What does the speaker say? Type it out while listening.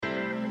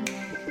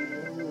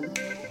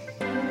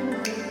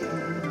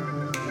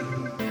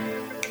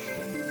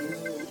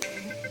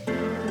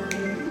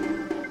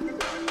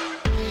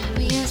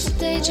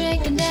we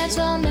drink and dance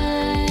all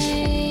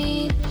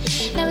night.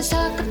 Now let's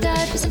talk of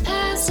diapers and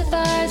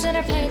pacifiers and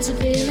our paints are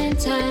feeling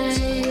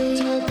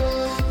tight.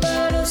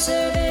 Bottle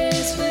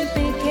service with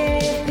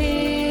BKP.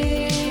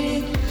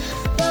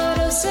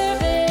 Bottle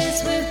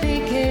service with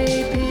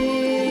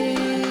BKP.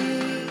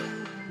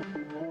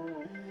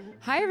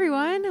 Hi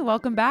everyone,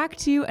 welcome back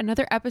to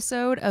another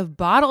episode of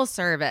Bottle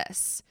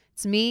Service.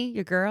 It's me,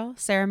 your girl,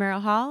 Sarah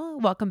Merrill Hall.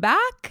 Welcome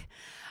back.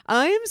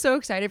 I am so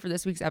excited for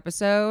this week's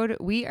episode.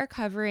 We are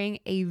covering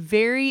a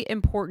very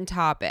important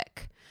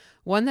topic,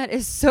 one that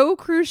is so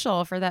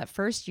crucial for that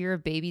first year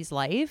of baby's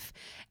life,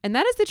 and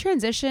that is the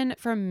transition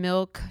from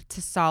milk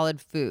to solid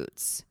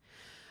foods.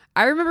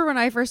 I remember when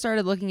I first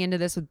started looking into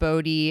this with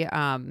Bodhi,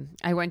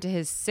 I went to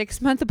his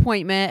 6-month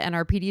appointment and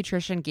our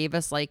pediatrician gave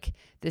us like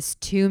this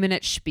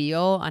 2-minute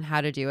spiel on how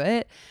to do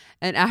it.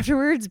 And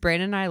afterwards,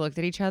 Brandon and I looked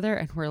at each other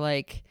and we're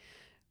like,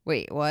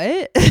 wait,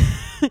 what?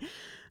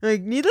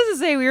 Like, needless to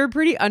say, we were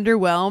pretty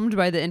underwhelmed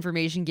by the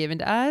information given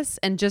to us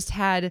and just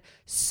had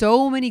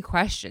so many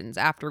questions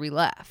after we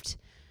left,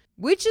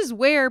 which is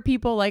where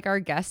people like our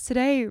guest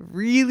today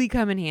really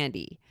come in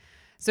handy.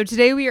 So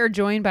today we are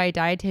joined by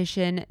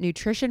dietitian,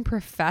 nutrition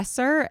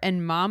professor,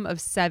 and mom of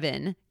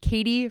 7,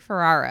 Katie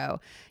Ferraro.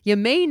 You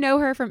may know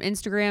her from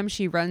Instagram.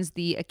 She runs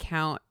the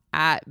account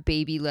at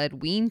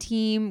Baby-Led Wean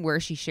Team, where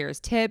she shares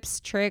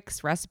tips,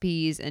 tricks,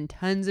 recipes, and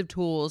tons of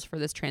tools for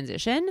this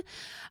transition.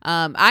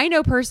 I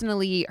know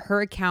personally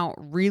her account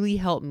really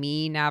helped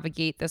me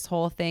navigate this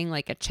whole thing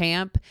like a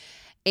champ.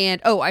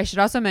 And I should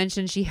also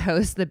mention she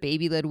hosts the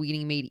Baby-Led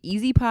Weaning Made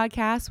Easy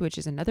podcast, which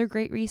is another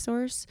great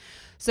resource.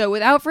 So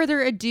without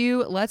further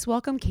ado, let's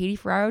welcome Katie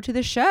Ferraro to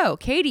the show.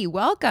 Katie,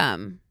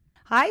 welcome.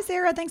 Hi,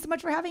 Sarah. Thanks so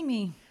much for having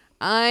me.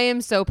 I am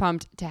so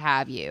pumped to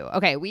have you.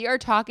 Okay, we are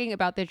talking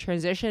about the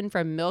transition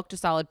from milk to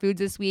solid foods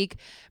this week.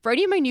 For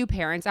any of my new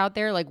parents out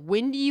there, like,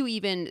 when do you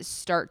even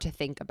start to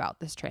think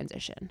about this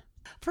transition?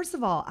 First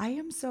of all, I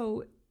am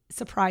so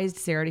surprised,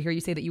 Sarah, to hear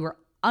you say that you were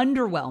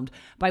underwhelmed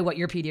by what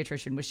your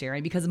pediatrician was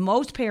sharing, because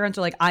most parents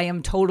are like, I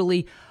am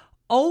totally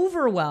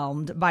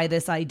overwhelmed by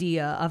this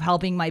idea of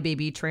helping my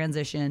baby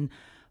transition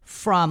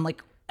from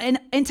like an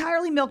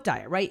entirely milk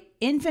diet, right?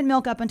 Infant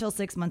milk up until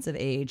 6 months of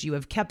age. You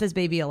have kept this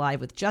baby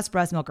alive with just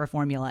breast milk or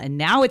formula. And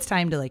now it's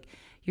time to like,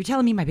 you're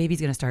telling me my baby's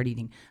going to start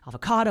eating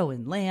avocado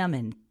and lamb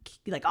and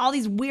like all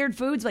these weird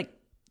foods. Like,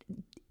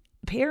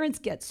 parents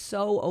get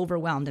so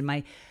overwhelmed. And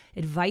my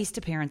advice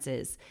to parents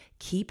is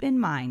keep in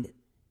mind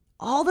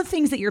all the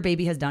things that your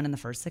baby has done in the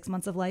first 6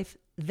 months of life,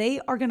 they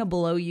are going to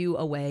blow you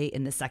away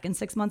in the second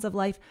 6 months of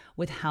life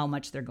with how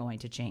much they're going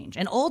to change.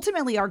 And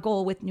ultimately, our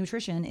goal with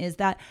nutrition is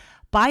that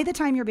by the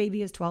time your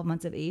baby is 12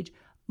 months of age,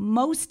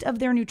 most of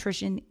their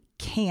nutrition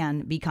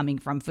can be coming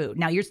from food.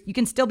 Now, you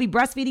can still be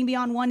breastfeeding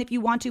beyond 1 if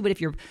you want to, but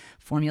if you're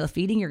formula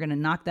feeding, you're going to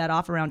knock that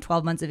off around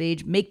 12 months of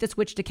age. Make the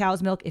switch to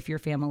cow's milk if your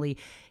family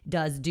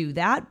does do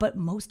that. But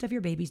most of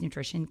your baby's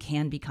nutrition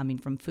can be coming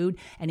from food,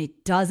 and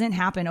it doesn't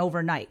happen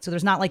overnight. So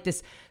there's not like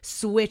this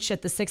switch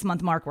at the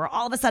 6-month mark where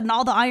all of a sudden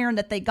all the iron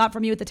that they got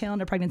from you at the tail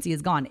end of pregnancy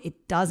is gone.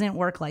 It doesn't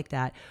work like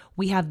that.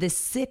 We have this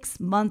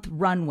 6-month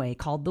runway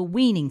called the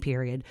weaning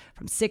period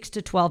from 6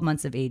 to 12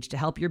 months of age to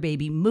help your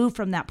baby move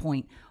from that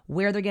point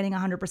where they're getting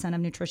 100%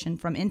 of nutrition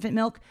from infant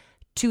milk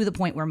to the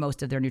point where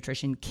most of their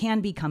nutrition can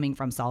be coming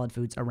from solid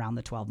foods around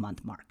the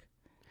 12-month mark.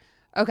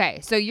 Okay,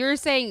 so you're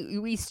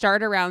saying we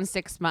start around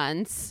 6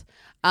 months.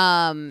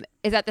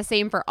 Is that the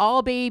same for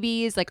all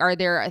babies? Like, are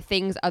there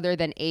things other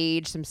than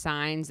age, some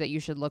signs that you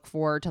should look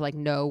for to like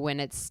know when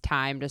it's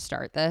time to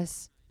start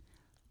this?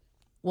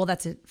 Well,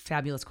 that's a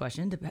fabulous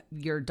question.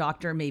 Your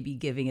doctor may be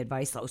giving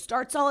advice,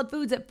 start solid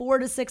foods at 4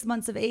 to 6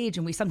 months of age.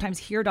 And we sometimes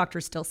hear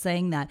doctors still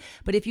saying that.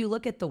 But if you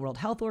look at the World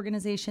Health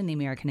Organization, the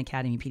American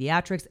Academy of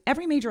Pediatrics,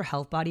 every major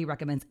health body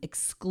recommends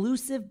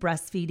exclusive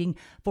breastfeeding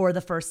for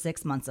the first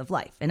 6 months of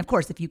life. And of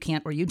course, if you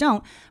can't or you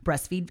don't,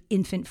 breastfeed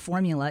infant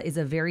formula is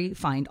a very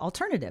fine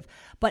alternative.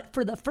 But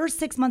for the first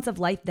 6 months of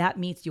life, that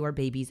meets your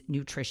baby's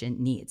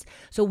nutrition needs.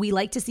 So we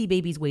like to see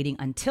babies waiting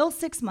until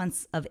 6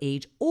 months of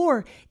age,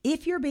 or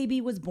if your baby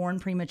was born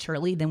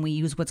prematurely, then we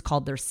use what's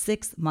called their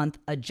 6-month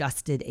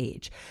adjusted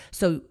age.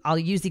 So I'll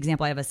use the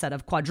example. I have a set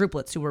of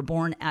quadruplets who were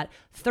born at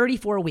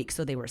 34 weeks.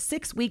 So they were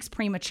 6 weeks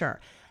premature.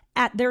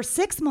 At their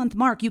 6-month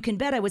mark, you can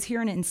bet I was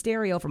hearing it in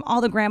stereo from all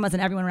the grandmas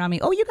and everyone around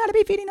me. Oh, you got to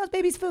be feeding those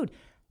babies food.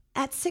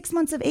 At 6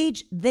 months of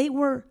age,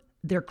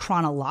 they're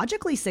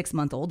chronologically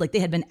 6-month-old, like they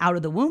had been out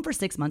of the womb for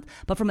 6 months.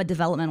 But from a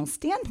developmental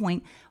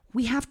standpoint,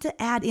 we have to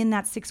add in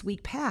that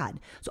 6-week pad.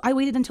 So I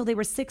waited until they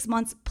were 6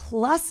 months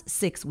plus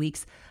 6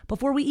 weeks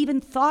before we even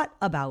thought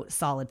about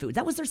solid foods.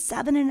 That was their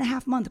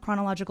 7.5-month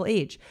chronological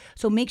age.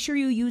 So make sure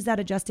you use that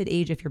adjusted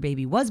age if your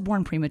baby was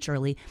born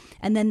prematurely.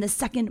 And then the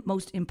second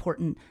most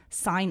important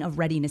sign of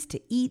readiness to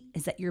eat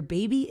is that your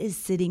baby is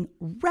sitting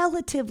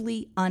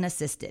relatively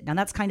unassisted. Now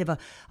that's kind of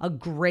a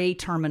gray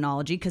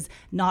terminology because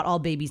not all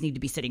babies need to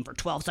be sitting for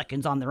 12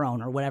 seconds on their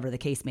own or whatever the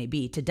case may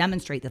be to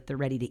demonstrate that they're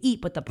ready to eat.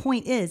 But the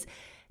point is,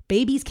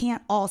 Babies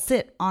can't all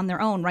sit on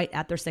their own right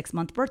at their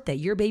 6-month birthday.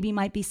 Your baby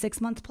might be 6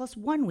 months plus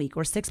 1 week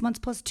or 6 months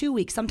plus 2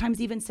 weeks, sometimes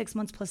even 6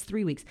 months plus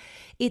 3 weeks.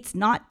 It's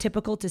not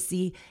typical to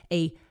see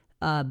a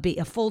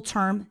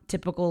full-term,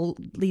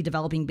 typically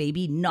developing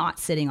baby not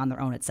sitting on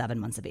their own at 7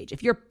 months of age.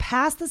 If you're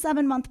past the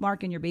 7-month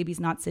mark and your baby's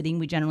not sitting,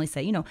 we generally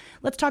say,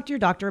 let's talk to your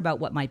doctor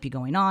about what might be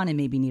going on and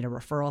maybe need a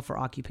referral for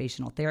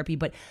occupational therapy.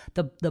 But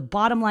the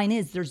bottom line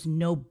is there's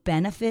no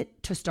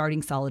benefit to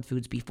starting solid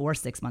foods before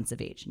 6 months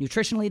of age.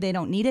 Nutritionally, they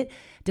don't need it.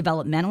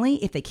 Developmentally,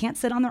 if they can't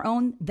sit on their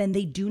own, then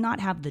they do not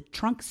have the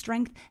trunk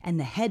strength and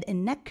the head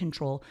and neck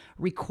control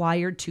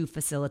required to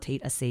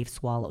facilitate a safe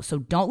swallow. So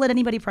don't let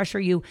anybody pressure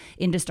you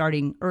into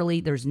starting early.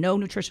 There's no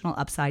nutritional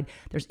upside.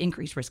 There's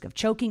increased risk of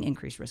choking,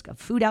 increased risk of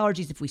food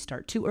allergies if we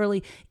start too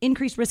early,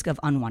 increased risk of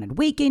unwanted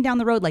weight gain down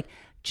the road. Like,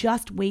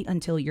 just wait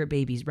until your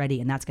baby's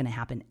ready, and that's going to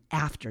happen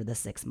after the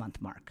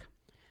 6-month mark.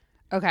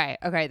 Okay,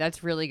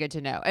 that's really good to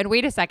know. And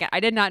wait a second,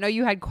 I did not know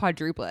you had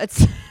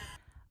quadruplets.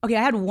 Okay,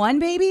 I had one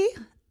baby,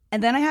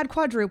 and then I had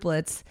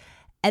quadruplets,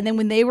 and then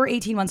when they were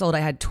 18 months old, I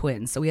had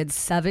twins. So we had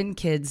 7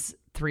 kids,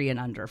 3 and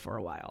under for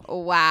a while.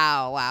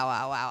 Wow.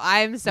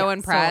 I'm so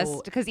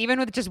impressed because even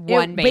with just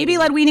one baby.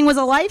 Baby-led weaning was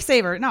a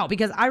lifesaver. No,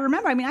 because I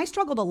remember, I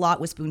struggled a lot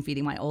with spoon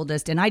feeding my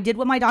oldest, and I did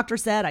what my doctor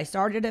said. I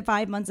started at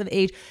 5 months of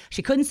age.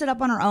 She couldn't sit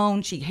up on her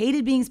own. She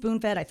hated being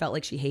spoon-fed. I felt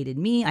like she hated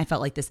me. I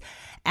felt like this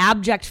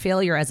abject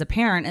failure as a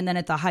parent. And then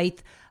at the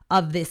height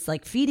of this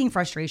like feeding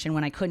frustration,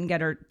 when I couldn't get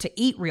her to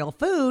eat real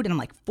food and I'm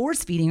like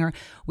force feeding her,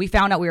 we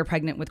found out we were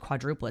pregnant with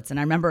quadruplets. And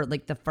I remember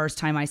like the first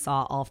time I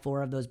saw all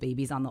 4 of those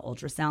babies on the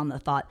ultrasound, the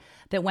thought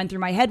that went through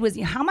my head was,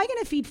 how am I going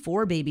to feed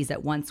 4 babies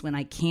at once when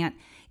I can't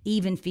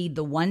even feed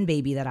the one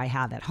baby that I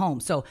have at home?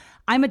 So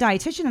I'm a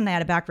dietitian and I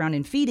had a background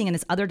in feeding, and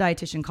this other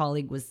dietitian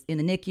colleague was in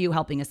the NICU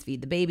helping us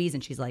feed the babies.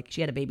 And she's like, she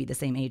had a baby the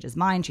same age as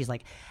mine. She's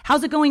like,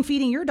 how's it going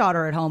feeding your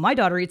daughter at home? My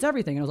daughter eats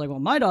everything. And I was like, well,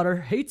 my daughter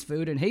hates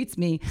food and hates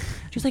me.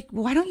 She's like,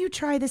 why don't you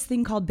try this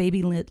thing called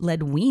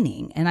baby-led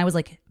weaning? And I was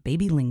like,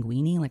 baby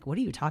linguini? Like, what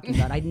are you talking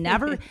about? I'd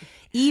never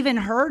even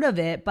heard of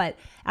it. But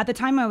at the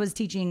time I was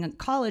teaching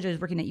college, I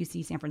was working at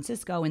UC San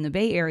Francisco in the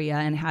Bay Area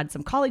and had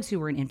some colleagues who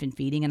were in infant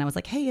feeding. And I was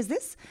like, hey, is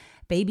this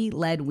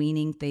baby-led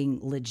weaning thing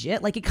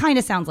legit? Like, it kind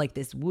of sounds like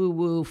this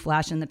woo-woo,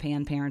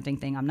 flash-in-the-pan parenting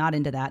thing. I'm not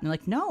into that. And they're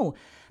like, no,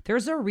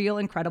 there's a real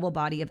incredible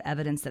body of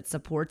evidence that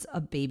supports a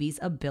baby's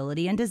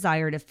ability and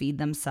desire to feed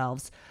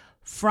themselves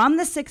from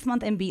the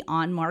 6-month and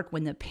beyond mark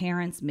when the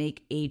parents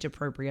make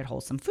age-appropriate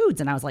wholesome foods.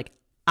 And I was like,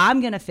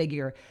 I'm going to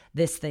figure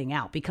this thing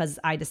out, because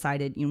I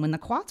decided, when the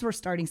quads were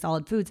starting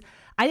solid foods,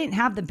 I didn't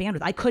have the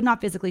bandwidth. I could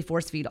not physically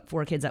force feed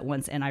 4 kids at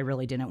once, and I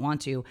really didn't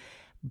want to.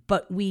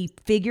 But we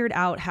figured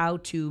out how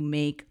to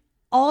make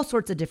all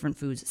sorts of different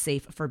foods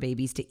safe for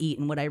babies to eat.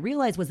 And what I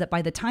realized was that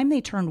by the time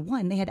they turned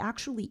 1, they had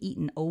actually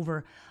eaten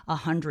over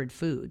 100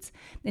 foods.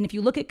 And if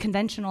you look at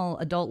conventional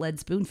adult-led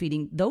spoon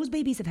feeding, those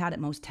babies have had at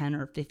most 10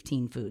 or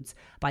 15 foods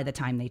by the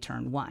time they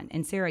turn 1.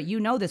 And Sarah, you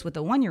know this with a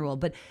 1-year-old,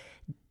 but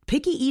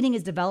picky eating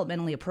is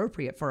developmentally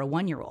appropriate for a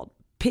 1-year-old.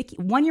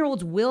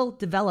 1-year-olds will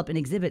develop and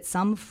exhibit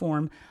some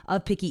form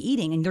of picky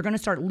eating, and they're going to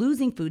start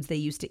losing foods they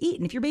used to eat.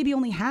 And if your baby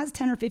only has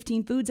 10 or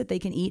 15 foods that they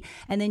can eat,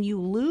 and then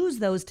you lose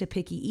those to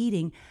picky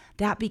eating,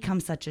 that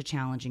becomes such a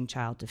challenging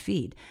child to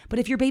feed. But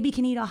if your baby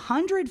can eat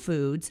 100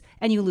 foods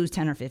and you lose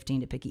 10 or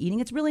 15 to picky eating,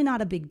 it's really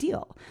not a big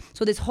deal.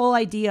 So this whole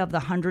idea of the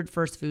 100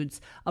 first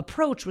foods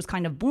approach was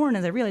kind of born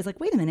as I realized,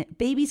 like, wait a minute,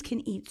 babies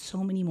can eat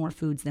so many more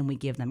foods than we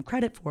give them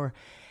credit for.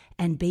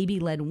 And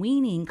baby-led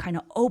weaning kind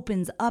of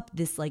opens up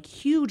this like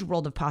huge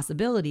world of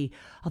possibility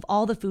of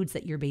all the foods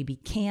that your baby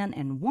can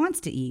and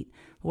wants to eat.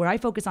 What I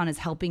focus on is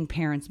helping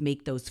parents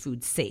make those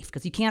foods safe,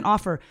 because you can't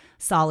offer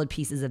solid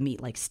pieces of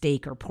meat like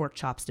steak or pork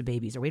chops to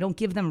babies, or we don't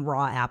give them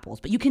raw apples.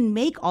 But you can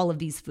make all of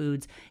these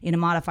foods in a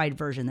modified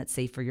version that's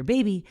safe for your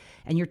baby,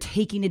 and you're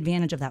taking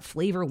advantage of that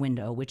flavor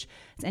window, which,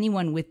 as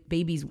anyone with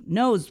babies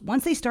knows,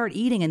 once they start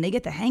eating and they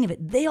get the hang of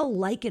it, they'll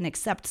like and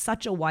accept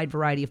such a wide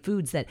variety of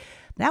foods that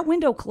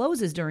window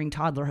closes during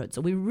toddlerhood.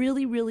 So we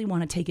really, really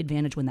want to take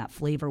advantage when that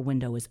flavor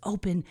window is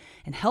open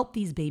and help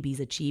these babies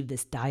achieve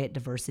this diet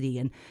diversity.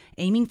 And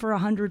aiming for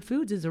 100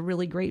 foods is a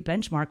really great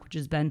benchmark, which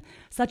has been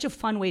such a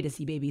fun way to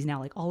see babies now,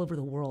 like all over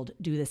the world,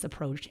 do this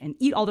approach and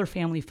eat all their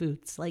family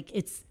foods. Like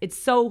it's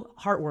so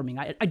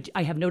heartwarming.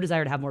 I have no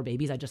desire to have more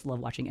babies. I just love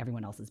watching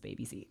everyone else's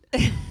babies eat.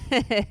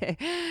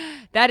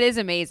 That is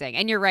amazing.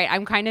 And you're right.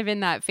 I'm kind of in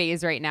that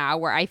phase right now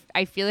where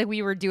I feel like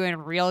we were doing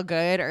real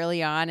good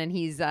early on, and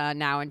he's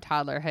now in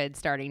toddlerhood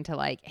starting to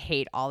like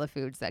hate all the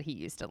foods that he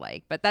used to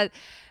like. But that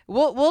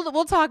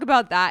we'll talk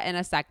about that in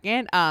a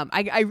second.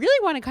 I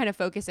really want to kind of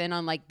focus in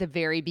on like the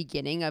very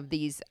beginning of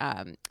these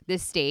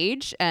this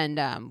stage, and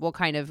we'll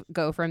kind of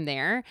go from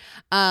there.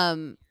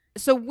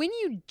 So when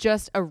you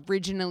just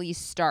originally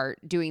start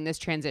doing this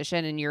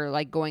transition and you're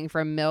like going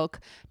from milk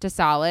to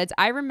solids,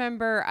 I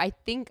remember, I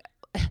think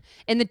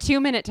in the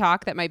 2-minute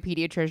talk that my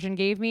pediatrician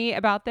gave me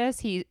about this,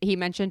 he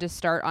mentioned to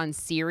start on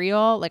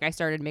cereal. Like I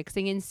started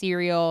mixing in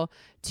cereal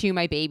to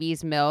my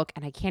baby's milk,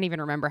 and I can't even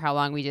remember how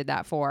long we did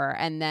that for.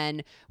 And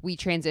then we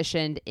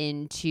transitioned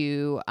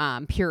into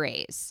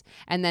purees,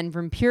 and then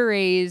from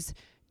purees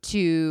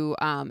to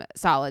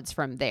solids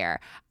from there.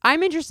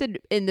 I'm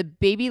interested in the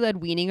baby-led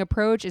weaning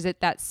approach. Is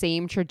it that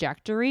same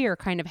trajectory, or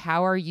kind of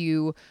how are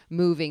you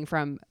moving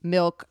from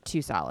milk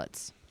to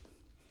solids?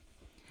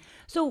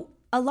 So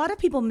a lot of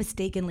people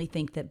mistakenly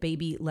think that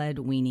baby-led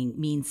weaning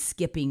means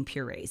skipping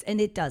purees,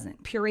 and it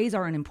doesn't. Purees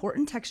are an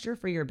important texture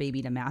for your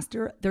baby to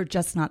master. They're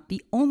just not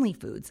the only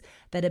foods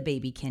that a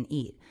baby can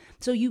eat.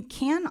 So you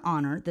can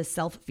honor the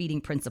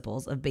self-feeding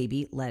principles of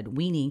baby-led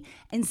weaning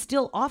and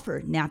still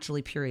offer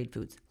naturally pureed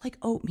foods like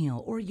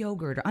oatmeal or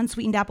yogurt or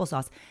unsweetened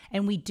applesauce.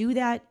 And we do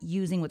that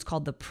using what's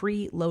called the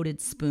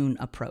pre-loaded spoon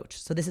approach.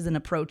 So this is an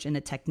approach and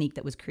a technique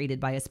that was created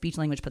by a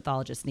speech-language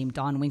pathologist named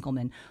Don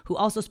Winkelman, who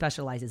also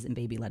specializes in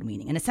baby-led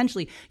weaning. And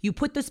essentially, you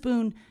put the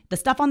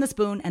stuff on the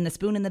spoon and the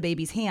spoon in the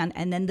baby's hand,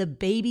 and then the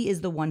baby is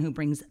the one who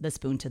brings the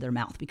spoon to their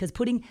mouth, because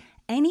putting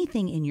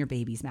anything in your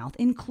baby's mouth,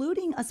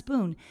 including a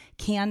spoon,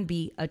 can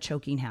be a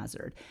choking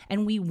hazard.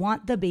 And we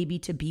want the baby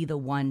to be the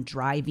one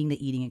driving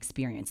the eating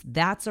experience.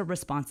 That's a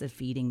responsive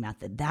feeding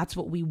method. That's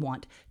what we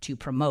want to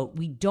promote.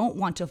 We don't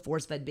want to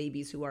force-fed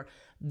babies who are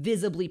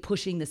visibly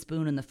pushing the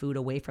spoon and the food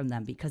away from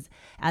them, because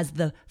as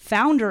the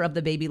founder of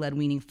the baby-led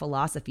weaning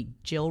philosophy,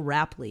 Jill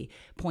Rapley,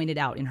 pointed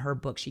out in her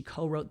book, she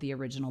co-wrote the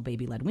original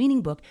baby-led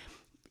weaning book,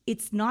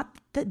 it's not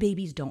that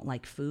babies don't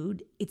like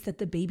food, it's that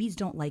the babies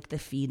don't like the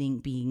feeding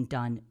being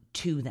done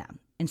to them.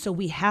 And so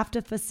we have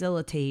to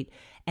facilitate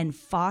and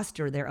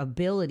foster their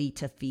ability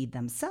to feed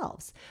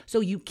themselves. So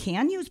you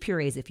can use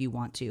purees if you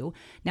want to.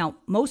 Now,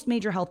 most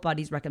major health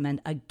bodies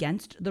recommend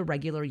against the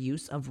regular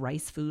use of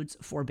rice foods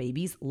for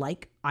babies,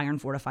 like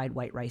iron-fortified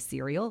white rice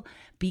cereal,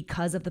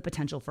 because of the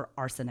potential for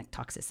arsenic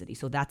toxicity.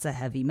 So that's a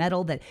heavy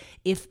metal that,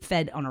 if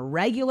fed on a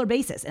regular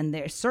basis, and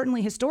there's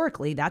certainly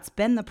historically that's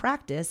been the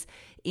practice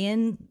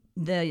in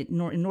the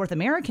North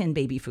American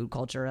baby food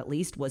culture, at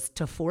least, was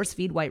to force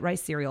feed white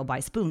rice cereal by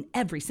spoon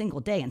every single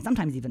day, and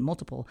sometimes even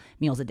multiple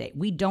meals a day.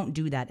 We don't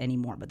do that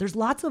anymore, but there's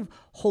lots of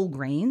whole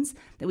grains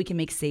that we can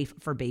make safe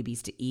for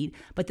babies to eat,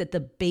 but that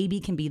the baby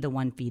can be the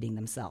one feeding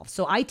themselves.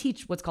 So I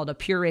teach what's called a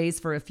purees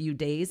for a few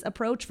days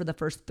approach for the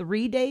first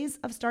 3 days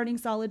of starting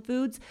solid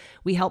foods.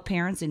 We help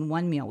parents in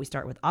one meal. We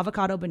start with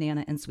avocado,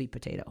 banana, and sweet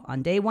potato.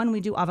 On day one,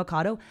 we do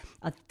avocado,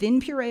 a thin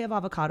puree of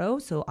avocado,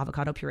 so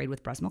avocado pureed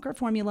with breast milk or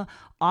formula,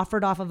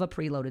 offered off of a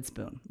preloaded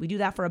spoon. We do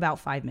that for about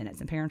 5 minutes,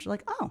 and parents are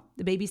like, oh,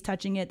 the baby's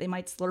touching it. They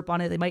might slurp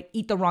on it. They might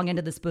eat the wrong end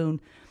of the spoon.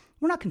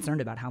 We're not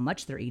concerned about how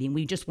much they're eating.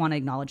 We just want to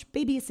acknowledge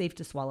baby is safe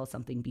to swallow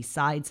something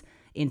besides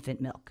infant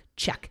milk.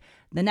 Check.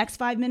 The next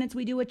 5 minutes,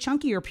 we do a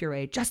chunkier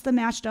puree, just the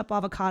mashed up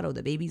avocado.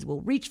 The babies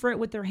will reach for it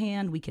with their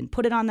hand. We can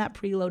put it on that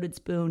preloaded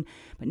spoon,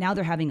 but now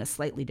they're having a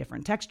slightly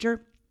different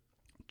texture.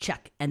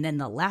 Check. And then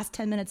the last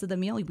 10 minutes of the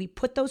meal, we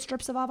put those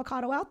strips of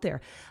avocado out there.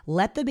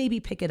 Let the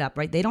baby pick it up,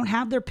 right? They don't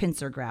have their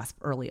pincer grasp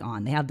early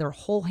on. They have their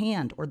whole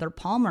hand or their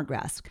palmar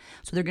grasp.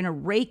 So they're going to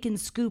rake and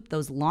scoop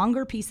those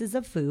longer pieces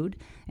of food.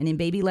 And in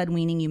baby-led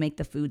weaning, you make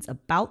the foods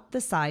about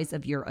the size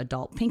of your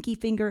adult pinky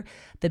finger.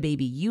 The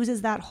baby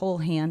uses that whole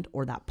hand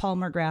or that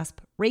palmar grasp,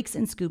 rakes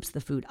and scoops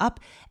the food up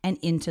and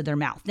into their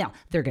mouth. Now,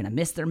 they're going to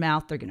miss their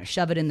mouth. They're going to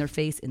shove it in their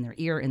face, in their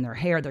ear, in their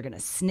hair. They're going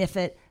to sniff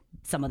it.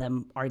 Some of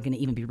them are going to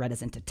even be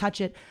reticent to touch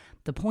it.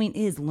 The point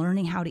is,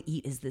 learning how to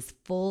eat is this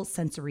full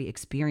sensory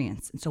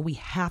experience. And so we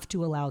have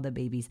to allow the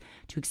babies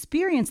to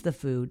experience the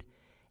food,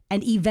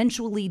 and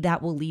eventually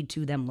that will lead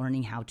to them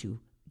learning how to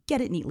get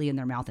it neatly in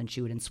their mouth and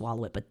chew it and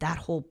swallow it. But that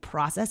whole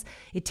process,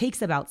 it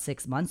takes about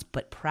 6 months,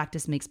 but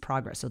practice makes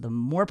progress. So the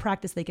more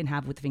practice they can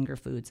have with finger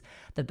foods,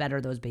 the better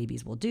those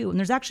babies will do. And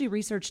there's actually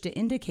research to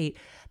indicate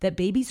that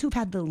babies who've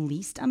had the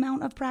least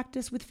amount of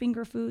practice with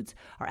finger foods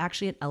are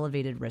actually at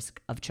elevated risk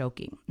of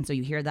choking. And so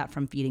you hear that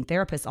from feeding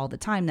therapists all the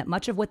time, that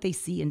much of what they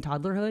see in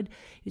toddlerhood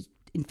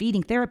in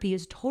feeding therapy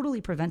is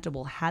totally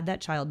preventable had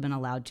that child been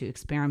allowed to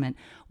experiment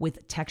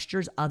with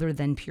textures other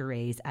than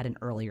purees at an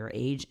earlier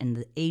age. And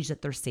the age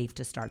that they're safe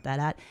to start that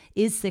at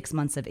is 6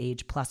 months of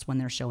age, plus when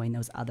they're showing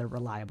those other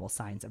reliable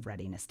signs of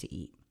readiness to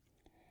eat.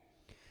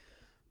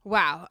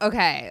 Wow.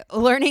 Okay.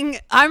 Learning.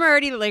 I'm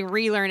already like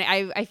relearning.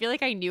 I feel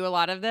like I knew a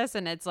lot of this,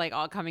 and it's like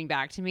all coming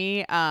back to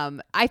me.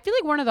 I feel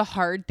like one of the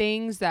hard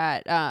things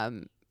that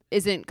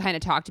isn't kind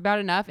of talked about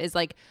enough is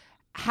like,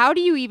 how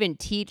do you even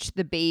teach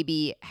the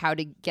baby how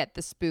to get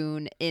the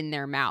spoon in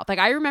their mouth? Like,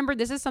 I remember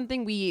this is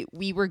something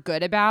we were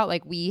good about.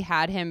 Like, we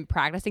had him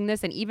practicing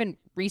this. And even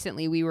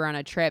recently we were on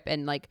a trip,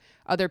 and like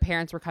other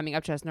parents were coming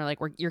up to us and they're like,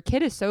 your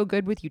kid is so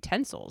good with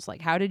utensils.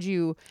 Like, how did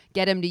you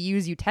get him to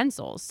use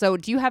utensils? So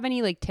do you have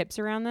any like tips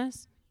around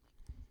this?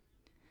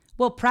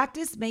 Well,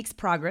 practice makes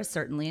progress,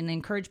 certainly, and I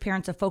encourage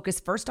parents to focus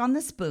first on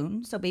the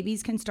spoon so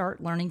babies can start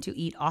learning to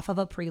eat off of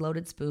a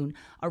preloaded spoon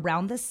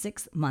around the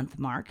 6-month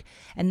mark.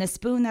 And the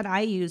spoon that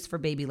I use for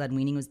baby-led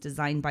weaning was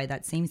designed by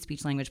that same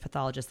speech language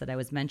pathologist that I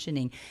was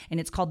mentioning, and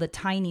it's called the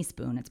Tiny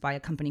Spoon. It's by a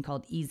company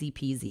called Easy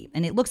Peasy.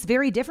 And it looks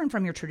very different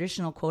from your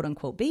traditional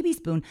quote-unquote baby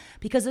spoon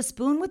because a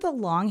spoon with a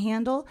long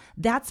handle,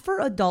 that's for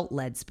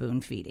adult-led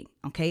spoon feeding,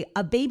 okay?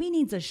 A baby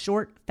needs a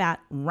short, fat,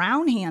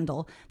 round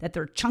handle that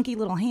their chunky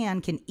little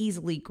hand can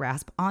easily grasp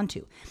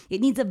onto.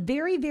 It needs a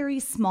very, very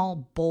small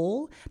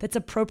bowl that's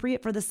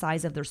appropriate for the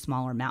size of their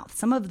smaller mouth.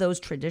 Some of those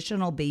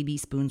traditional baby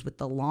spoons with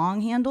the long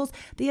handles,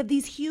 they have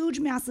these huge,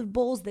 massive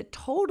bowls that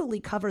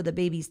totally cover the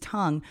baby's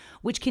tongue,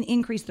 which can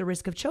increase the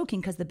risk of choking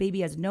because the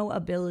baby has no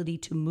ability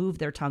to move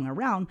their tongue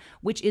around,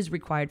 which is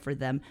required for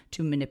them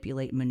to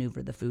manipulate and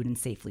maneuver the food and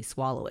safely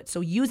swallow it.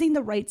 So using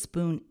the right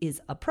spoon is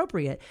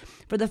appropriate.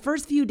 For the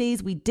first few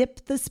days, we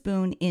dip the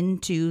spoon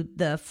into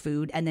the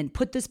food and then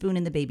put the spoon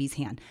in the baby's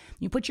hand.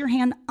 You put your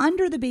hand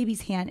under the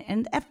baby's hand,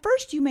 and at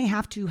first you may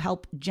have to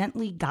help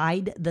gently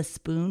guide the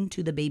spoon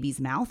to the baby's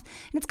mouth.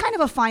 And it's kind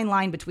of a fine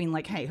line between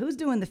like, hey, who's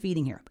doing the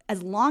feeding here?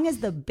 As long as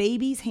the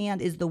baby's hand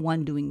is the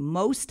one doing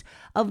most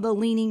of the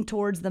leaning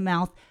towards the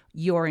mouth,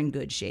 you're in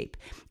good shape.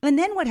 And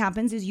then what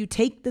happens is you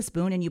take the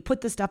spoon and you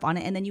put the stuff on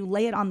it and then you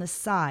lay it on the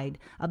side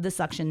of the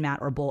suction mat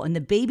or bowl, and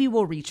the baby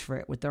will reach for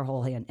it with their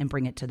whole hand and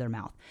bring it to their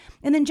mouth.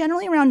 And then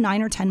generally around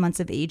 9 or 10 months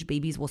of age,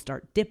 babies will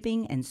start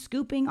dipping and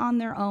scooping on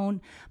their own.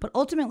 But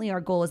ultimately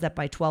our goal is that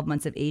by 12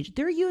 months of age,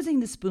 they're using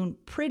the spoon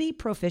pretty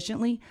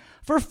proficiently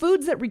for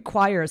foods that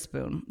require a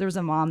spoon. There's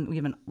a mom, we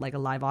have like a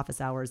live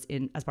office hours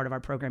as part of our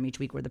program each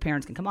week where the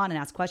parents can come on and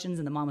ask questions,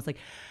 and the mom was like,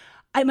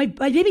 my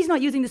baby's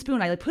not using the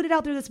spoon. I put it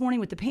out there this morning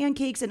with the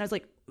pancakes, and I was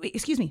like, wait,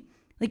 excuse me.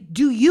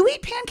 Do you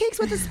eat pancakes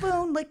with a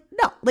spoon?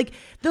 No.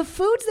 The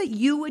foods that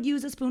you would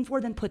use a spoon for,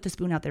 then put the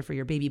spoon out there for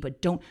your baby,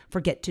 but don't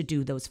forget to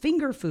do those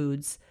finger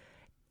foods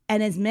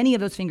and as many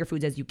of those finger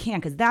foods as you can,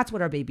 because that's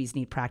what our babies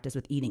need practice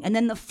with eating. And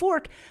then the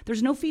fork,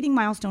 there's no feeding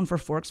milestone for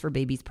forks for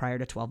babies prior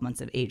to 12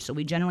 months of age. So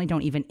we generally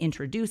don't even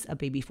introduce a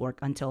baby fork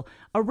until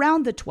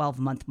around the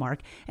 12-month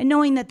mark. And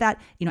knowing that,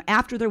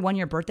 after their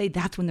 1-year birthday,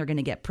 that's when they're going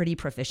to get pretty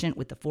proficient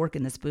with the fork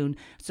and the spoon.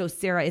 So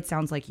Sarah, it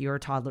sounds like your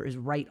toddler is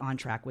right on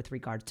track with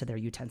regards to their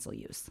utensil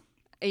use.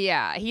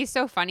 Yeah, he's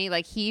so funny.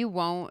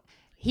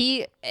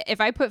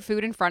 If I put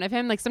food in front of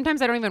him,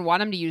 sometimes I don't even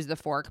want him to use the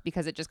fork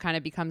because it just kind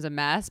of becomes a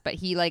mess, but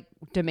he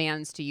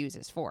demands to use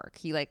his fork.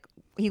 He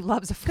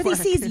loves a fork.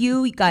 Because he sees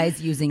you guys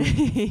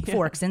using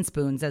forks and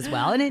spoons as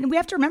well. And we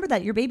have to remember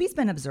that your baby's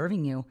been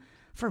observing you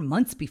for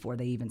months before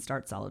they even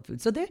start solid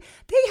food. So they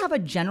have a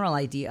general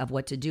idea of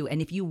what to do.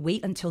 And if you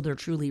wait until they're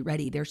truly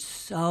ready, they're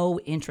so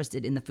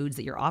interested in the foods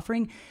that you're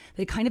offering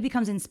that it kind of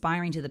becomes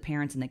inspiring to the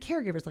parents and the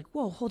caregivers.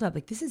 Whoa, hold up.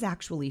 This is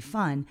actually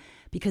fun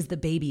because the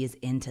baby is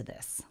into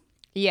this.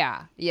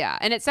 Yeah.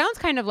 And it sounds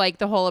kind of like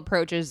the whole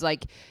approach is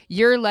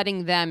you're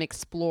letting them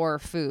explore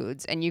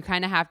foods and you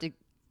kind of have to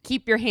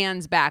keep your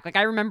hands back.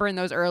 I remember in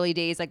those early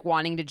days,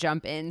 wanting to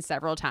jump in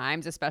several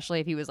times, especially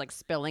if he was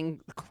spilling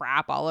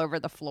crap all over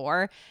the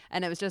floor.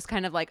 And it was just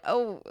kind of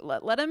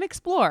let him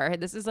explore.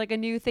 This is a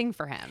new thing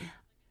for him.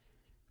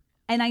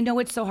 And I know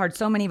it's so hard.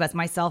 So many of us,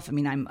 myself,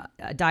 I'm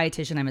a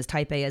dietitian. I'm as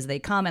type A as they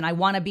come. And I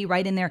want to be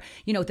right in there.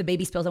 If the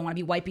baby spills, I want to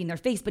be wiping their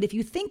face. But if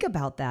you think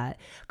about that,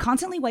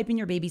 constantly wiping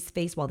your baby's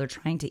face while they're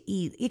trying to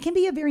eat, it can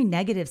be a very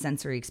negative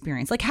sensory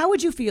experience. How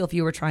would you feel if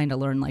you were trying to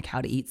learn how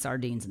to eat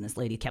sardines and this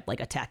lady kept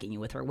attacking you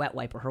with her wet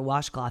wipe or her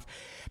washcloth?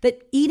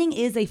 That eating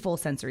is a full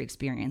sensory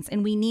experience.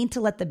 And we need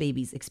to let the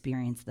babies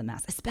experience the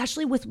mess,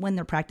 especially when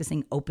they're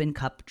practicing open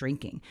cup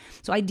drinking.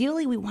 So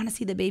ideally, we want to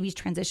see the babies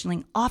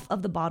transitioning off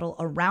of the bottle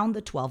around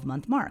the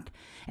 12-month mark.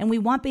 And we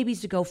want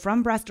babies to go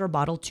from breast or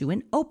bottle to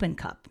an open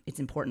cup. It's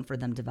important for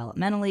them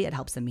developmentally. It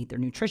helps them meet their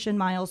nutrition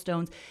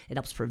milestones. It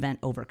helps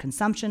prevent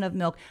overconsumption of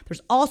milk.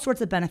 There's all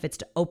sorts of benefits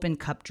to open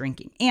cup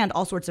drinking and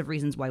all sorts of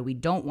reasons why we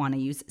don't want to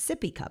use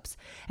sippy cups.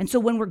 And so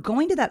when we're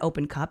going to that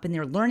open cup and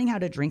they're learning how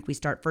to drink, we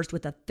start first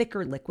with a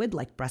thicker liquid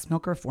like breast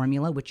milk or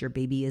formula, which your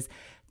baby is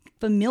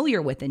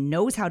familiar with and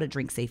knows how to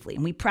drink safely.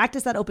 And we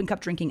practice that open cup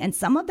drinking, and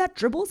some of that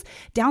dribbles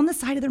down the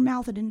side of their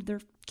mouth and into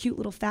their cute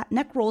little fat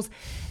neck rolls.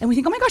 And we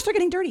think, oh my gosh, they're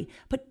getting dirty.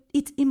 But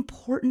it's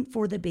important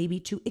for the baby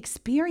to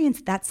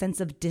experience that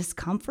sense of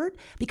discomfort,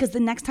 because the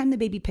next time the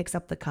baby picks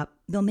up the cup,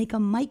 they'll make a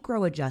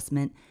micro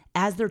adjustment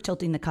as they're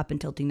tilting the cup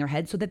and tilting their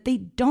head so that they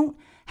don't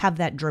have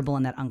that dribble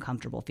and that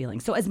uncomfortable feeling.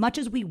 So as much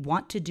as we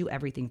want to do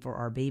everything for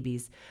our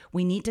babies,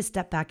 we need to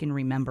step back and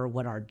remember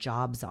what our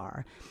jobs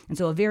are. And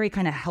so a very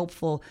kind of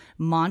helpful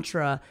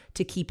mantra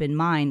to keep in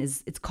mind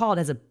is, it's called,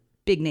 as a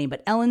big name,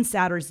 but Ellen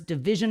Satter's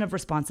Division of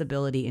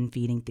Responsibility in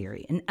Feeding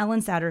Theory. And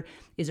Ellen Satter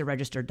is a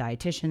registered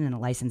dietitian and a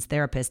licensed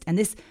therapist. And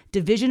this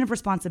division of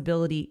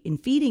responsibility in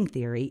feeding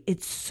theory,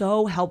 it's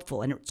so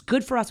helpful. And it's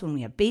good for us when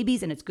we have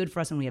babies, and it's good for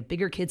us when we have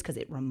bigger kids, because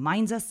it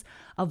reminds us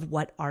of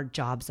what our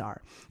jobs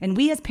are. And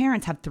we as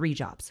parents have 3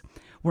 jobs.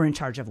 We're in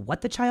charge of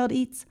what the child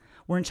eats,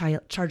 we're in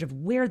charge of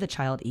where the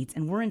child eats,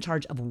 and we're in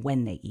charge of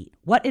when they eat.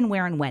 What and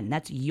where and when.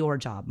 That's your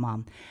job,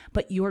 mom.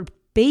 But your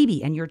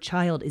baby and your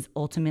child is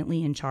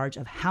ultimately in charge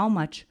of how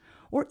much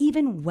or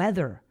even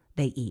whether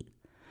they eat.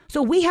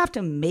 So we have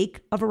to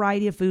make a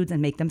variety of foods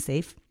and make them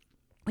safe.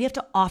 We have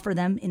to offer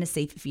them in a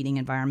safe feeding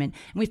environment,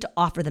 and we have to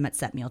offer them at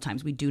set meal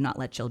times. We do not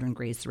let children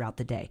graze throughout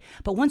the day.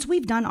 But once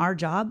we've done our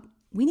job,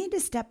 we need to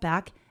step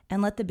back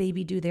and let the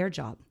baby do their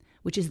job,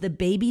 which is the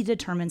baby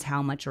determines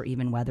how much or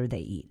even whether they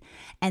eat.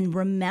 And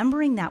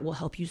remembering that will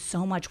help you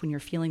so much when you're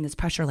feeling this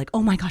pressure, like,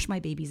 oh my gosh, my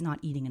baby's not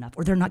eating enough,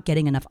 or they're not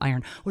getting enough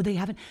iron, or they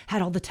haven't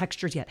had all the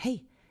textures yet.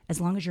 Hey, as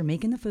long as you're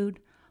making the food,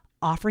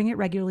 offering it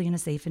regularly in a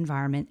safe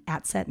environment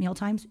at set meal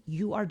times,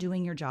 you are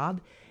doing your job.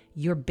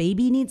 Your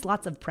baby needs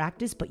lots of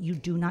practice, but you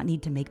do not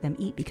need to make them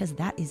eat because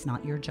that is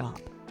not your job.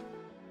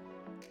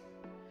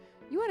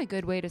 You want a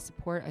good way to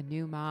support a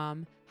new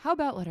mom? How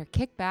about let her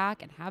kick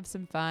back and have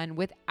some fun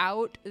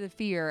without the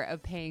fear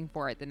of paying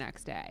for it the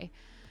next day?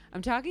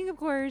 I'm talking, of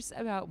course,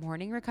 about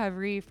morning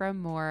recovery from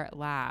More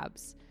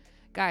Labs.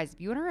 Guys,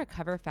 if you want to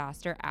recover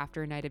faster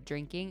after a night of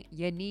drinking,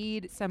 you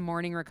need some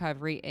morning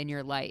recovery in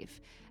your life.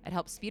 It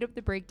helps speed up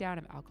the breakdown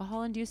of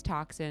alcohol-induced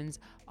toxins.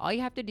 All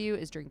you have to do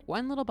is drink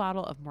one little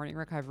bottle of morning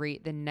recovery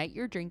the night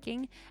you're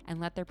drinking and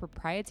let their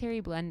proprietary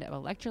blend of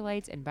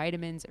electrolytes and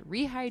vitamins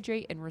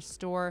rehydrate and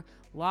restore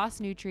lost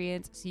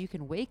nutrients so you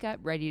can wake up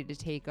ready to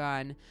take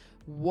on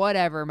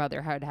whatever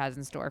motherhood has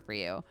in store for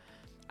you.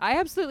 I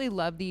absolutely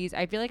love these.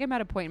 I feel like I'm at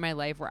a point in my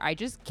life where I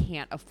just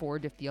can't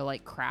afford to feel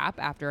like crap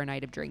after a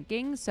night of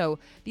drinking. So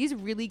these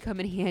really come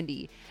in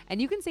handy. And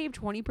you can save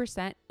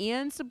 20%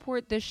 and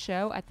support this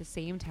show at the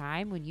same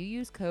time when you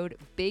use code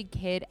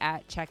BIGKID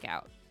at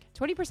checkout.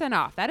 20%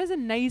 off. That is a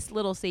nice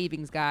little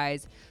savings,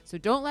 guys. So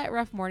don't let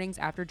rough mornings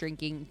after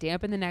drinking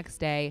dampen the next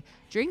day.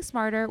 Drink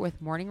smarter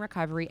with morning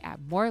recovery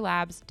at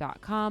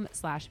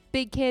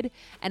morelabs.com/bigkid.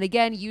 And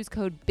again, use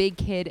code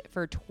BIGKID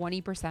for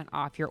 20%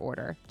 off your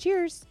order.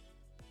 Cheers.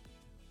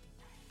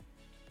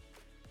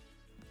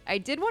 I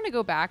did want to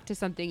go back to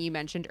something you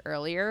mentioned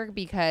earlier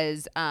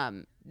because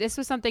this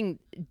was something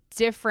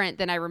different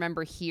than I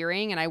remember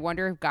hearing, and I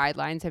wonder if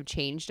guidelines have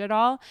changed at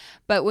all.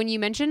 But when you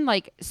mentioned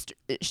like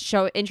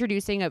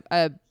introducing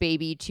a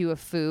baby to a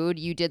food,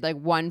 you did like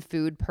one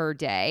food per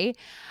day.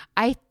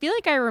 I feel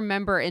like I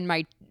remember in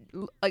my,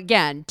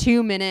 again,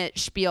 2-minute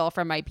spiel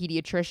from my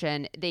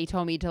pediatrician, they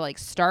told me to like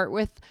start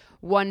with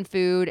one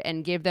food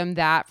and give them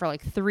that for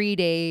like 3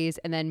 days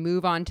and then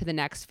move on to the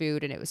next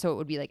food. And it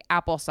would be like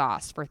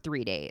applesauce for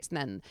 3 days.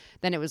 And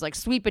then it was like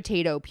sweet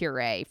potato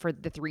puree for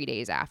the 3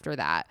 days after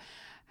that.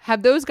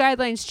 Have those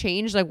guidelines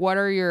changed? Like, what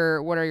are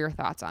your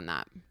thoughts on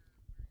that?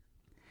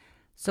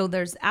 So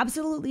there's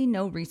absolutely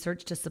no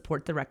research to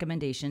support the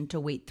recommendation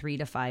to wait 3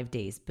 to 5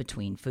 days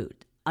between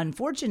food.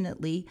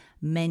 Unfortunately,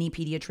 many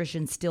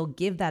pediatricians still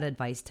give that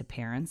advice to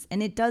parents,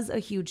 and it does a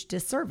huge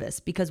disservice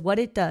because what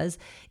it does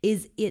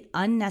is it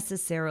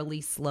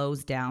unnecessarily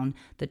slows down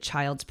the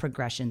child's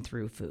progression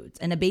through foods.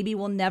 And a baby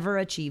will never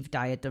achieve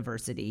diet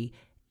diversity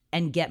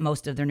and get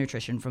most of their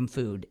nutrition from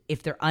food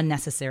if they're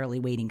unnecessarily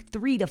waiting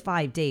 3 to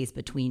 5 days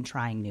between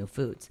trying new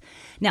foods.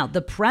 Now,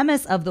 the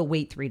premise of the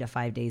wait 3 to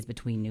 5 days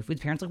between new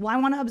foods, parents are like, well,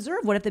 I want to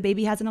observe. What if the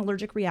baby has an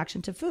allergic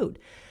reaction to food?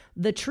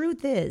 The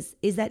truth is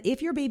that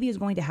if your baby is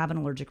going to have an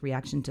allergic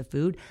reaction to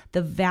food,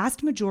 the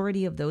vast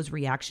majority of those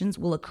reactions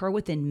will occur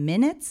within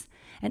minutes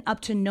and up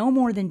to no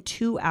more than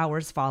 2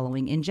 hours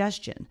following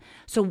ingestion.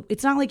 So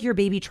it's not like your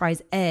baby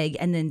tries egg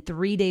and then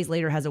 3 days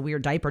later has a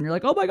weird diaper and you're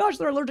like, oh my gosh,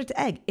 they're allergic to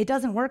egg. It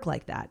doesn't work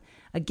like that.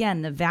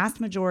 Again, the vast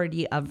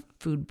majority of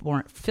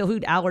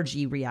food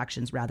allergy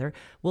reactions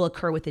will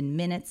occur within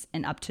minutes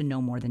and up to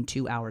no more than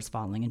 2 hours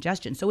following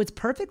ingestion. So it's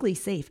perfectly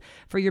safe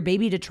for your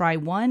baby to try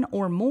one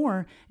or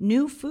more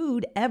new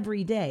food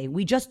every day.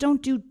 We just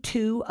don't do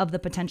 2 of the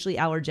potentially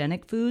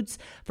allergenic foods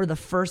for the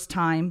first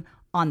time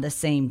on the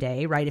same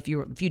day, right? If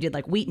you did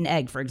like wheat and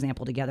egg, for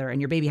example, together and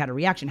your baby had a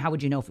reaction, how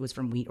would you know if it was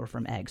from wheat or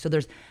from egg? So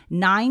there's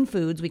 9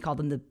 foods, we call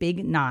them the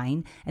big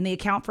 9, and they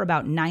account for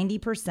about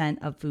 90%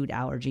 of food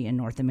allergy in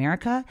North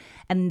America.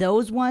 And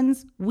those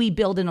ones, we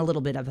build in a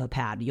little bit of a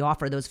pad. You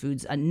offer those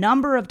foods a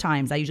number of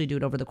times. I usually do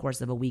it over the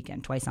course of a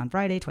weekend, twice on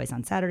Friday, twice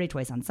on Saturday,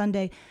 twice on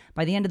Sunday.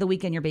 By the end of the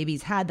weekend, your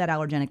baby's had that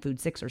allergenic food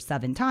 6 or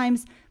 7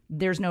 times.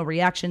 There's no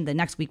reaction. The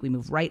next week we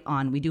move right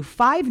on. We do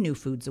 5 new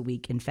foods a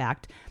week. In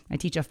fact, I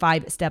teach a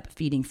 5-step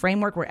feeding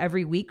framework where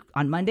every week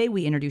on Monday,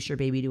 we introduce your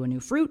baby to a new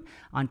fruit.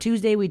 On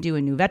Tuesday, we do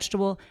a new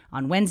vegetable.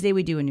 On Wednesday,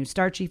 we do a new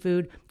starchy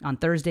food. On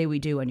Thursday, we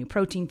do a new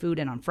protein food.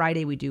 And on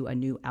Friday, we do a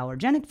new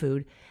allergenic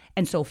food.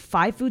 And so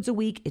 5 foods a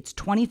week, it's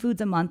 20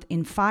 foods a month.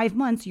 In 5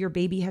 months, your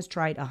baby has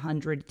tried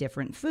 100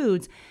 different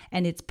foods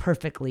and it's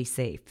perfectly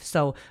safe.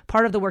 So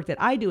part of the work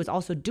that I do is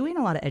also doing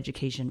a lot of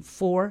education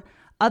for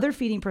other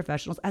feeding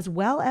professionals as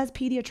well as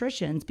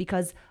pediatricians,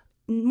 because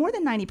more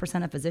than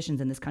 90% of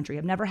physicians in this country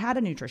have never had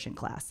a nutrition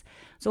class.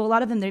 So a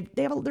lot of them,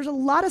 there's a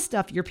lot of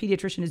stuff your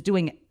pediatrician is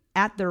doing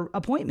at their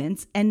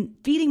appointments, and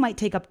feeding might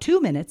take up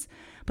 2 minutes.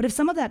 But if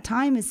some of that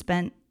time is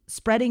spent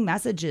spreading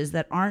messages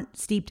that aren't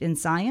steeped in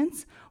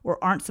science or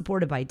aren't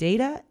supported by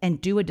data and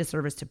do a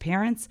disservice to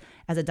parents,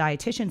 as a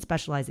dietitian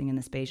specializing in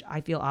this space, I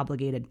feel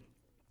obligated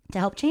to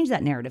help change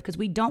that narrative, because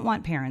we don't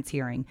want parents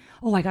hearing,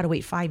 oh, I got to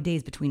wait 5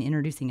 days between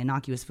introducing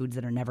innocuous foods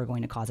that are never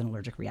going to cause an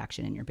allergic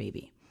reaction in your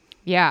baby.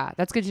 Yeah,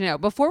 that's good to know.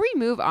 Before we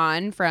move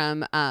on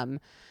from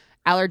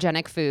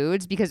allergenic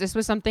foods, because this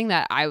was something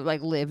that I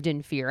lived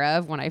in fear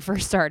of when I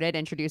first started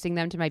introducing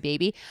them to my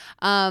baby.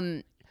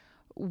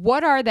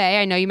 What are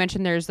they? I know you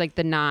mentioned there's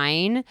the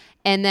 9,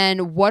 and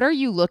then what are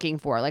you looking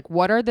for?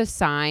 What are the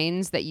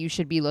signs that you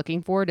should be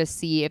looking for to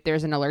see if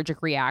there's an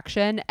allergic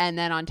reaction? And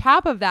then on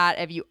top of that,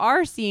 if you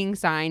are seeing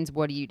signs,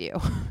 what do you do?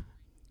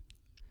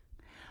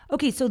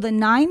 Okay, so the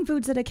 9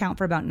 foods that account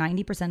for about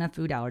 90% of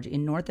food allergy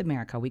in North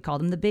America, we call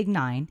them the big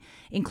 9,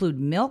 include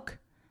milk,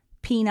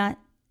 peanut,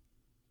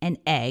 and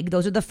egg.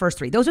 Those are the first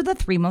 3. Those are the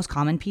 3 most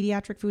common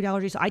pediatric food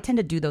allergies. So I tend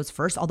to do those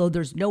first, although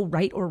there's no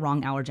right or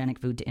wrong allergenic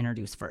food to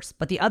introduce first.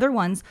 But the other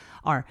ones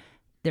are,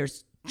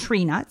 there's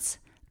tree nuts,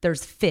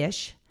 there's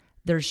fish,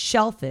 there's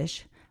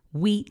shellfish,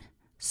 wheat,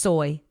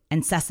 soy,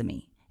 and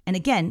sesame. And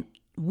again,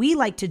 we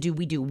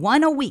do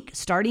 1 a week,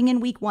 starting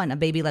in week 1 of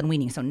baby-led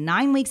weaning. So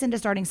 9 weeks into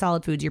starting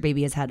solid foods, your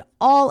baby has had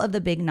all of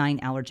the big 9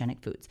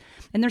 allergenic foods.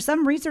 And there's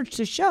some research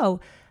to show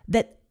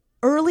that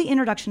early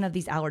introduction of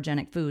these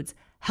allergenic foods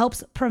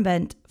helps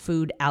prevent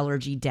food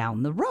allergy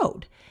down the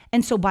road.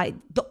 And so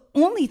the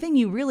only thing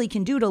you really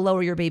can do to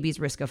lower your baby's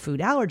risk of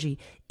food allergy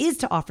is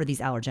to offer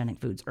these allergenic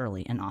foods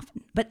early and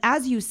often. But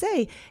as you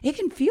say, it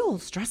can feel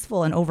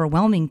stressful and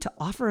overwhelming to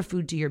offer a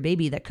food to your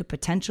baby that could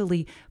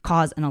potentially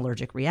cause an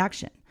allergic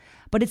reaction.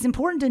 But it's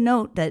important to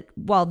note that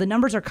while the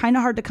numbers are kind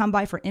of hard to come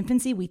by for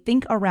infancy, we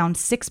think around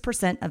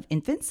 6% of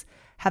infants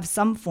have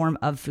some form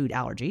of food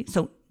allergy.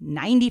 So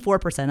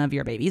 94% of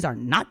your babies are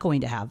not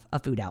going to have a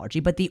food allergy.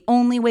 But the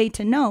only way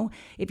to know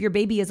if your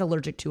baby is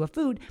allergic to a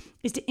food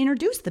is to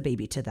introduce the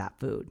baby to that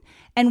food.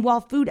 And while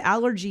food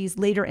allergies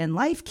later in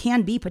life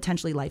can be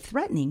potentially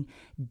life-threatening,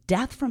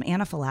 death from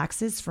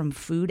anaphylaxis from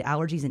food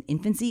allergies in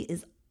infancy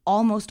is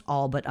almost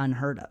all but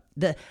unheard of.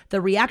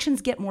 The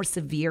reactions get more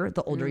severe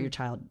the older your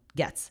child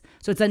gets.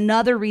 So it's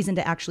another reason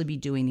to actually be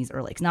doing these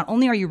early. 'Cause not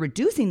only are you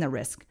reducing the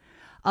risk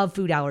of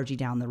food allergy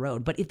down the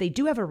road, but if they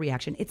do have a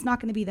reaction, it's not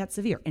going to be that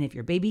severe. And if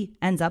your baby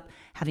ends up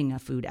having a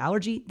food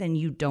allergy, then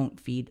you don't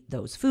feed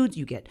those foods.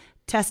 You get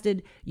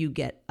tested, you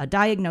get a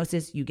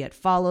diagnosis, you get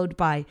followed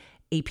by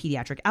a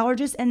pediatric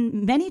allergist,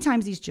 and many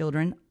times these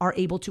children are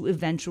able to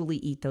eventually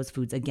eat those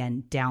foods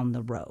again down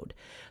the road.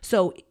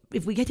 So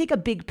if we take a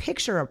big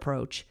picture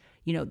approach,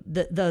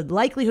 the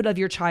likelihood of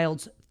your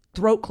child's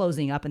throat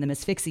closing up and them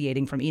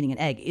asphyxiating from eating an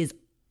egg is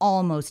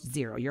almost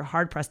zero. You're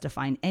hard-pressed to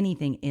find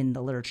anything in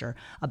the literature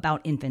about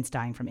infants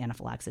dying from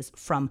anaphylaxis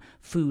from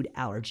food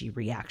allergy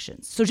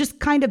reactions. So just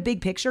kind of big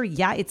picture,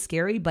 yeah, it's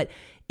scary, but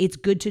it's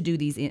good to do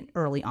these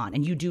early on.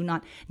 And you do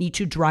not need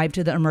to drive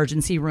to the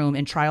emergency room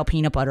and trial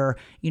peanut butter,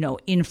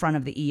 in front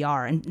of the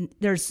ER. And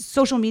there's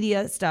social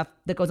media stuff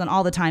that goes on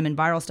all the time and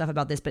viral stuff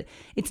about this, but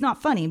it's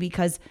not funny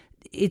because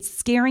it's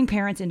scaring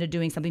parents into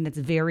doing something that's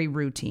very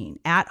routine.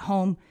 At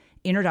home,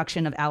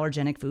 introduction of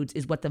allergenic foods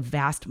is what the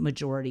vast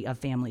majority of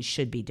families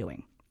should be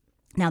doing.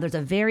 Now, there's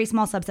a very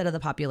small subset of the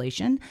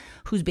population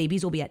whose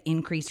babies will be at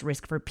increased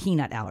risk for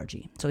peanut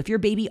allergy. So if your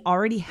baby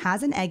already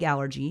has an egg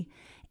allergy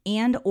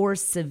and or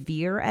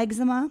severe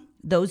eczema,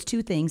 those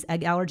 2 things,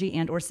 egg allergy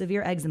and or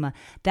severe eczema,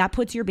 that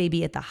puts your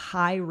baby at the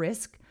high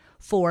risk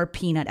for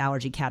peanut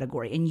allergy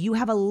category. And you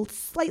have a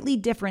slightly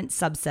different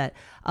subset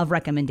of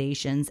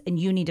recommendations, and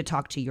you need to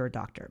talk to your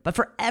doctor. But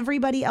for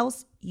everybody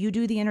else, you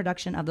do the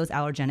introduction of those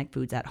allergenic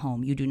foods at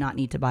home. You do not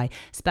need to buy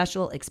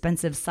special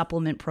expensive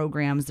supplement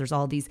programs. There's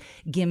all these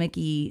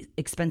gimmicky,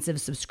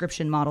 expensive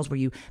subscription models where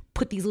you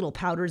put these little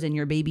powders in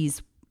your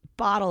baby's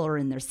bottle or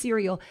in their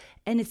cereal,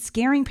 and it's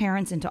scaring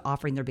parents into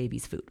offering their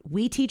babies food.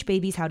 We teach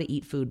babies how to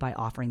eat food by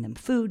offering them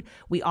food.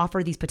 We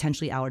offer these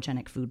potentially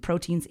allergenic food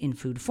proteins in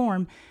food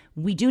form.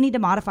 We do need to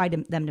modify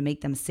them to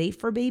make them safe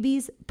for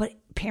babies, but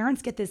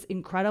parents get this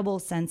incredible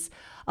sense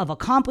of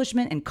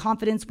accomplishment and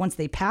confidence once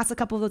they pass a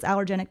couple of those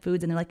allergenic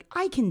foods and they're like,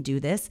 I can do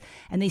this.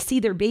 And they see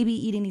their baby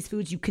eating these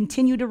foods. You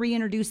continue to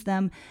reintroduce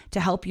them to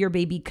help your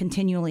baby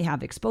continually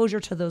have exposure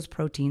to those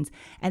proteins.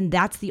 And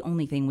that's the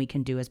only thing we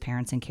can do as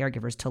parents and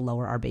caregivers to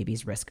lower our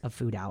baby's risk of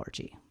food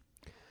allergy.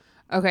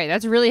 Okay,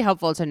 that's really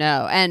helpful to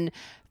know. And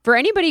for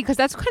anybody, because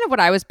that's kind of what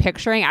I was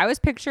picturing. I was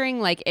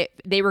picturing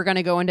they were going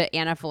to go into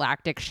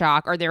anaphylactic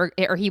shock, or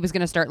he was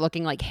going to start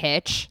looking like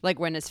Hitch, like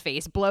when his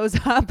face blows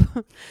up.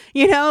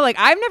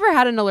 I've never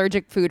had an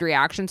allergic food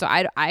reaction, so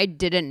I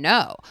didn't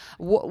know.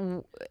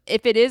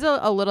 If it is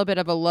a little bit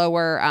of a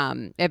lower,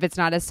 if it's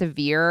not as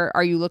severe,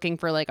 are you looking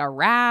for a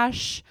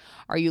rash?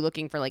 Are you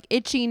looking for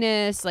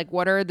itchiness?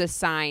 What are the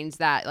signs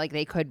that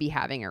they could be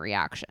having a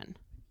reaction?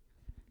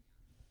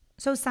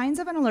 So signs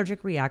of an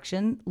allergic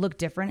reaction look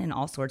different in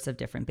all sorts of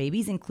different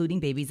babies, including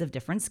babies of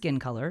different skin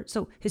color.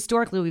 So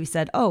historically, we've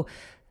said,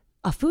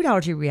 a food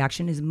allergy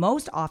reaction is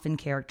most often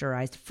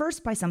characterized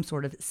first by some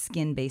sort of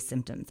skin-based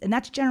symptoms. And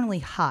that's generally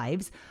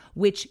hives,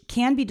 which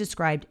can be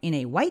described in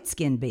a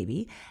white-skinned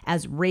baby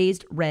as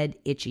raised red,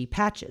 itchy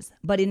patches.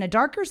 But in a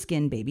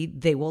darker-skinned baby,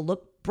 they will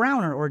look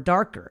browner or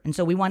darker. And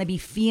so we want to be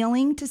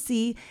feeling to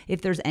see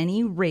if there's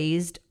any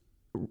raised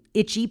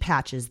itchy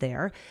patches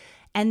there.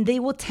 And they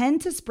will tend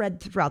to spread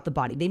throughout the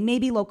body. They may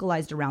be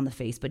localized around the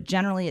face, but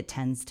generally it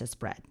tends to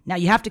spread. Now,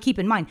 you have to keep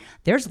in mind,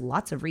 there's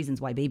lots of reasons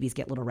why babies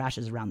get little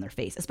rashes around their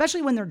face,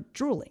 especially when they're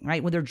drooling,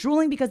 right? When they're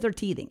drooling because they're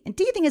teething. And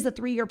teething is a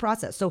 3-year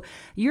process. So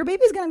your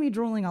baby's going to be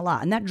drooling a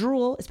lot. And that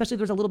drool, especially if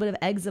there's a little bit of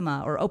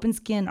eczema or open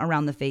skin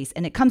around the face,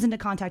 and it comes into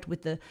contact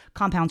with the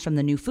compounds from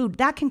the new food,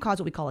 that can cause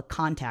what we call a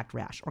contact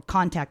rash or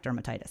contact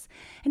dermatitis.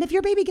 And if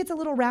your baby gets a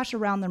little rash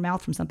around their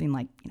mouth from something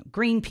like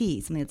green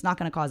peas, something that's not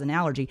going to cause an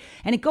allergy,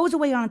 and it goes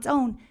away on its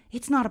own,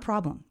 it's not a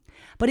problem.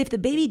 But if the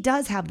baby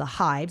does have the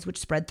hives, which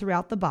spread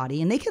throughout the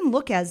body, and they can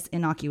look as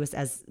innocuous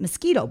as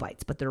mosquito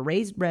bites, but they're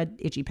raised red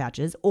itchy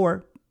patches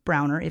or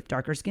browner if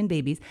darker skinned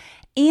babies,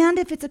 and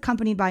if it's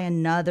accompanied by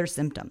another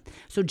symptom.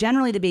 So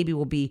generally the baby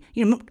will be,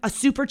 a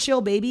super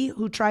chill baby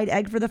who tried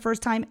egg for the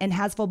first time and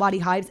has full body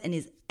hives and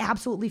is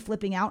absolutely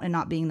flipping out and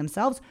not being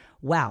themselves.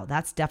 Wow,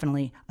 that's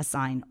definitely a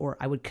sign, or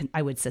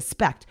I would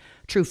suspect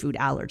true food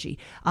allergy.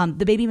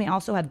 The baby may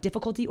also have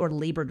difficulty or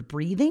labored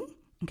breathing.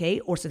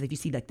 Okay. Or so if you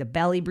see like the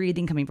belly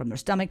breathing coming from their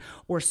stomach,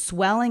 or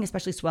swelling,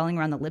 especially swelling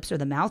around the lips or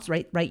the mouth,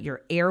 right?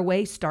 Your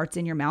airway starts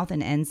in your mouth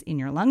and ends in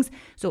your lungs.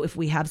 So if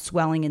we have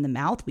swelling in the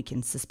mouth, we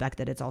can suspect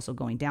that it's also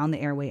going down the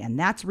airway, and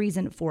that's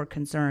reason for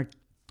concern.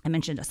 I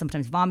mentioned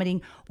sometimes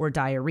vomiting or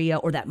diarrhea,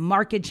 or that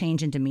marked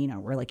change in demeanor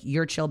where like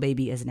your chill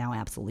baby is now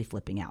absolutely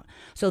flipping out.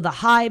 So the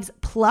hives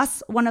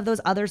plus one of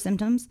those other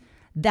symptoms,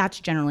 that's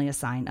generally a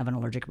sign of an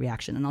allergic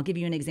reaction. And I'll give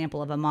you an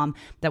example of a mom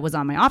that was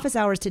on my office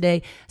hours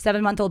today.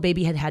 7-month-old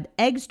baby had had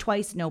eggs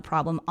twice, no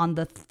problem. On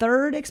the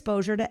 3rd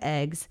exposure to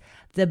eggs,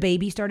 the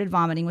baby started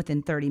vomiting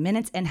within 30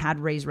 minutes and had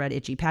raised red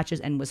itchy patches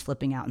and was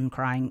flipping out and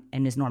crying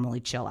and is normally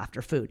chill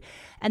after food.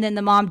 And then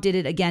the mom did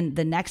it again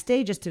the next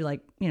day just to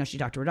she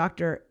talked to her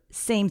doctor.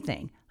 Same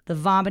thing. The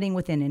vomiting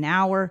within an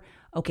hour.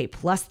 Okay,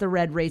 plus the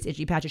red raised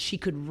itchy patches. She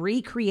could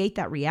recreate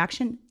that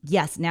reaction.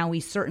 Yes, now we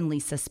certainly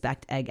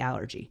suspect egg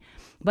allergy.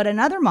 But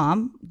another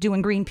mom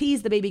doing green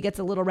peas, the baby gets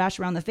a little rash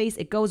around the face.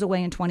 It goes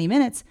away in 20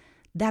 minutes.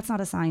 That's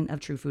not a sign of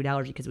true food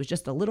allergy because it was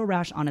just a little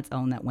rash on its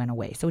own that went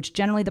away. So it's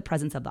generally the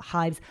presence of the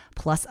hives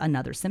plus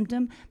another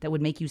symptom that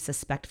would make you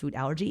suspect food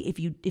allergy.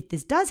 If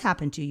this does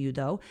happen to you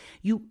though,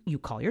 you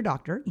call your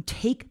doctor, you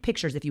take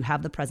pictures if you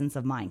have the presence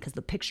of mind, because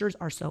the pictures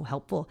are so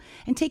helpful,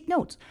 and take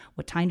notes.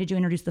 What time did you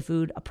introduce the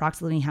food?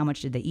 Approximately how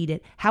much did they eat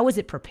it? How was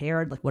it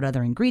prepared? Like what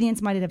other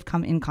ingredients might it have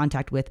come in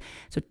contact with?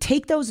 So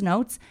take those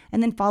notes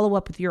and then follow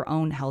up with your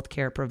own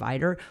healthcare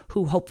provider,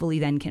 who hopefully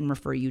then can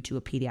refer you to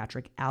a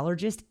pediatric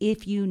allergist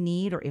if you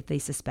need or if they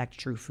suspect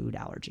true food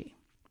allergy.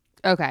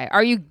 Okay.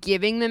 Are you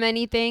giving them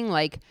anything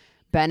like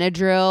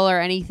Benadryl or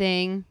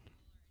anything?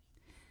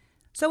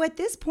 So at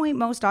this point,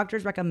 most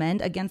doctors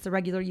recommend against the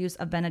regular use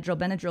of Benadryl.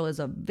 Benadryl is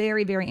a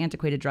very, very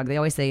antiquated drug. They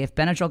always say if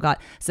Benadryl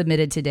got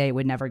submitted today, it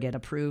would never get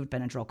approved.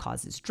 Benadryl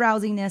causes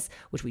drowsiness,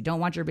 which we don't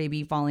want your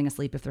baby falling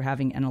asleep if they're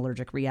having an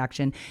allergic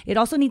reaction. It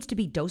also needs to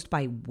be dosed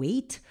by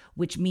weight,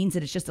 which means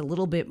that it's just a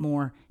little bit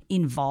more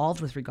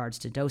involved with regards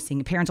to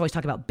dosing. Parents always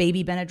talk about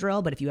baby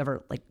Benadryl, but if you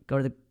ever go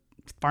to the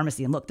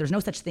pharmacy and look, there's no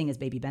such thing as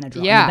baby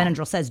Benadryl. Yeah. And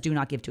the Benadryl says do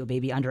not give to a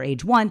baby under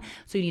age 1,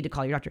 so you need to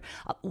call your doctor.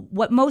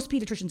 What most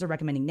pediatricians are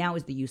recommending now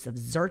is the use of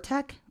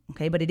Zyrtec,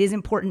 okay? But it is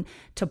important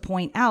to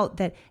point out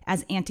that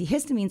as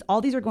antihistamines, all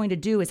these are going to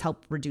do is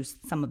help reduce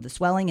some of the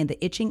swelling and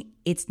the itching.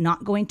 It's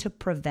not going to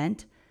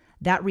prevent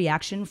that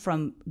reaction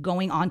from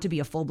going on to be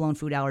a full-blown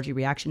food allergy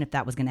reaction if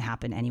that was going to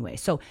happen anyway.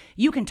 So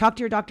you can talk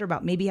to your doctor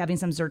about maybe having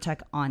some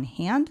Zyrtec on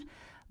hand,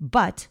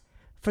 but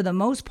for the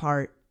most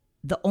part,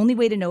 the only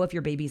way to know if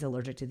your baby's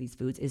allergic to these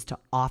foods is to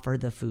offer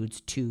the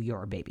foods to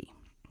your baby.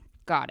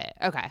 Got it.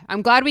 Okay.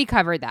 I'm glad we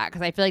covered that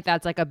because I feel like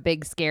that's like a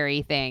big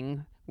scary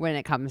thing when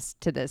it comes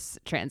to this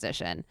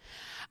transition.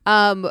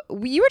 You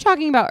were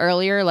talking about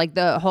earlier, like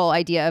the whole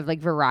idea of like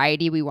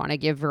variety. We want to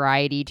give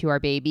variety to our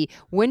baby.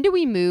 When do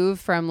we move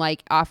from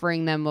like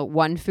offering them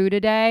one food a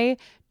day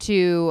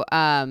to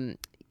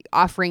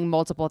offering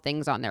multiple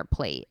things on their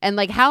plate? And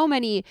like how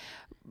many,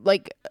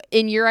 like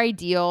in your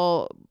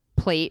ideal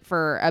plate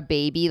for a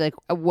baby, like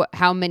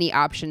how many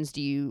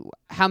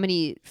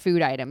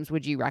food items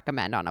would you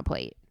recommend on a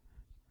plate?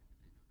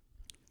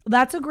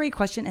 That's a great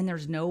question, and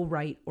there's no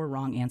right or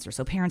wrong answer.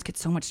 So parents get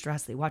so much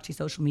stress. They watch these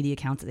social media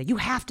accounts and say, you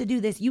have to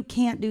do this, you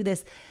can't do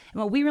this.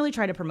 And what we really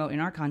try to promote in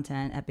our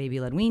content at Baby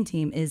Led Wean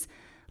Team is,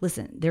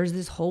 listen, there's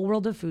this whole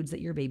world of foods that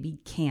your baby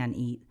can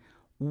eat.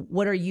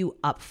 What are you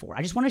up for?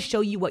 I just want to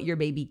show you what your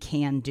baby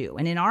can do.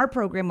 And in our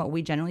program, what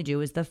we generally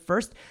do is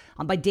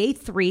by day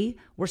 3,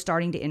 we're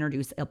starting to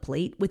introduce a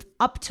plate with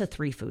up to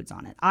 3 foods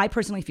on it. I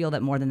personally feel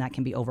that more than that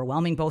can be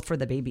overwhelming, both for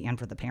the baby and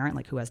for the parent,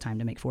 like who has time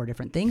to make 4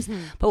 different things.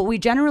 Mm-hmm. But what we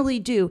generally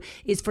do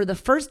is for the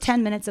first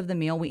 10 minutes of the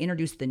meal, we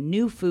introduce the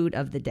new food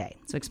of the day.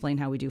 So explain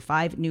how we do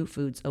 5 new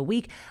foods a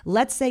week.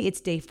 Let's say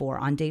it's day 4.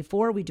 On day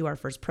 4, we do our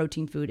first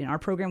protein food. In our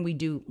program, we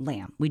do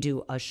lamb. We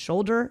do a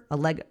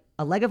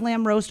leg of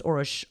lamb roast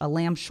or a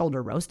lamb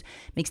shoulder roast.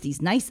 Makes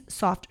these nice,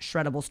 soft,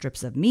 shreddable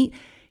strips of meat.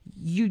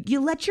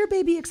 You let your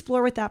baby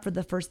explore with that for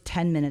the first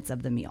 10 minutes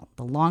of the meal.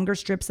 The longer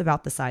strips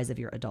about the size of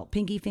your adult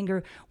pinky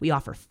finger. We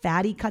offer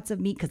fatty cuts of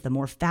meat because the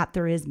more fat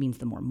there is means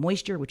the more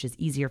moisture, which is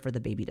easier for the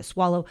baby to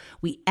swallow.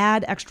 We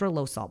add extra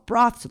low salt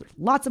broth, so there's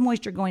lots of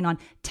moisture going on.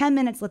 10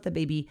 minutes, let the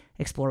baby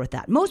explore with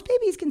that. Most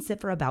babies can sit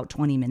for about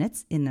 20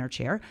 minutes in their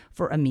chair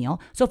for a meal.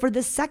 So for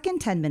the second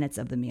 10 minutes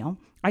of the meal,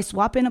 I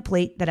swap in a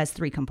plate that has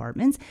 3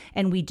 compartments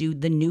and we do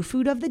the new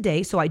food of the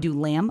day. So I do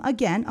lamb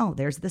again. Oh,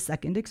 there's the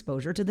second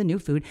exposure to the new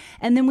food.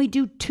 And then we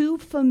do 2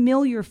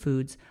 familiar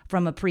foods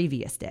from a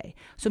previous day.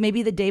 So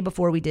maybe the day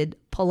before we did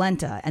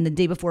polenta and the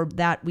day before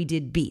that we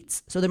did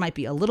beets. So there might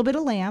be a little bit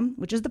of lamb,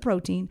 which is the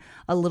protein,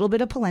 a little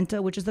bit of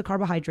polenta, which is the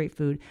carbohydrate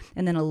food,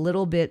 and then a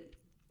little bit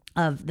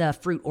of the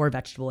fruit or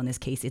vegetable. In this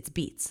case, it's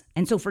beets.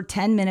 And so for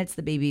 10 minutes,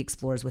 the baby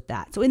explores with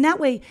that. So in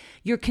that way,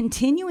 you're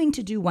continuing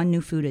to do one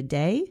new food a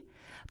day,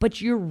 but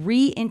you're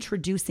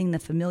reintroducing the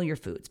familiar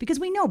foods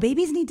because we know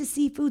babies need to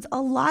see foods a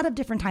lot of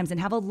different times and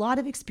have a lot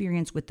of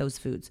experience with those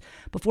foods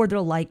before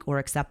they'll like or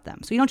accept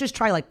them. So you don't just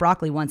try like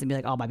broccoli once and be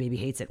like, oh, my baby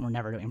hates it and we're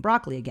never doing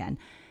broccoli again.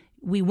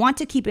 We want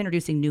to keep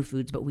introducing new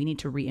foods, but we need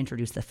to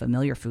reintroduce the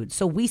familiar foods.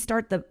 So we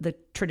start the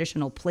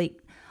traditional plate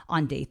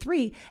on day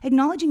 3,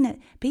 acknowledging that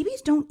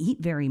babies don't eat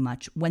very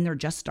much when they're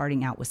just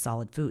starting out with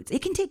solid foods.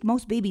 It can take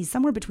most babies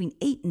somewhere between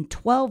 8 and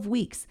 12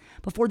 weeks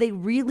before they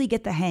really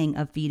get the hang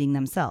of feeding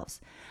themselves.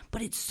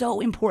 But it's so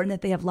important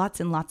that they have lots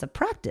and lots of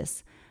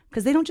practice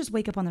because they don't just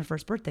wake up on their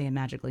first birthday and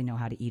magically know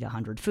how to eat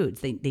 100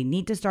 foods. They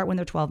need to start when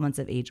they're 12 months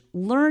of age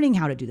learning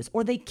how to do this,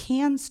 or they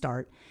can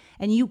start,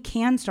 and you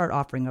can start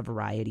offering a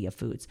variety of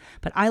foods.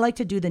 But I like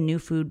to do the new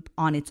food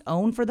on its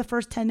own for the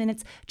first 10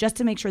 minutes just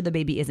to make sure the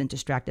baby isn't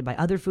distracted by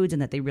other foods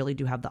and that they really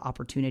do have the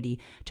opportunity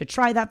to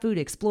try that food,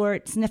 explore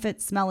it, sniff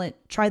it, smell it,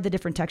 try the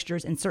different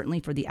textures, and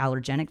certainly for the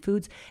allergenic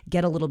foods,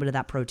 get a little bit of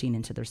that protein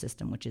into their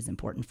system, which is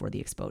important for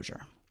the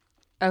exposure.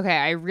 Okay,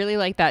 I really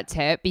like that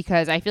tip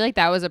because I feel like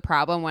that was a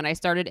problem when I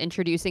started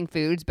introducing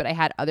foods, but I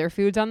had other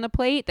foods on the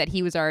plate that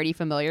he was already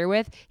familiar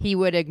with. He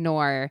would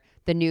ignore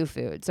the new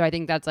food. So I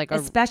think that's like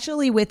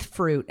especially with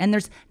fruit. And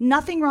there's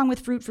nothing wrong with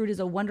fruit. Fruit is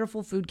a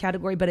wonderful food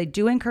category, but I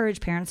do encourage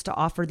parents to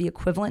offer the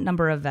equivalent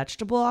number of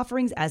vegetable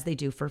offerings as they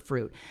do for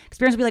fruit. Because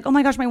parents will be like, oh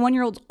my gosh, my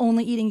 1-year-old's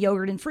only eating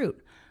yogurt and fruit.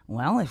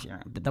 Well, if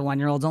the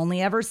 1-year-old's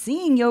only ever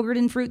seeing yogurt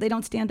and fruit, they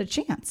don't stand a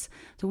chance.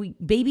 So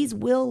babies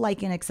will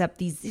like and accept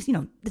these,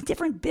 the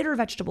different bitter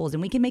vegetables,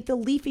 and we can make the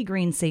leafy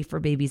greens safe for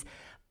babies,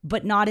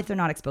 but not if they're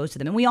not exposed to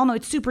them. And we all know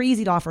it's super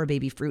easy to offer a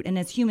baby fruit. And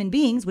as human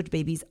beings, which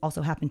babies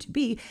also happen to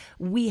be,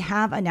 we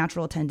have a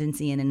natural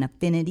tendency and an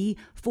affinity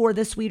for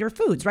the sweeter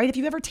foods, right? If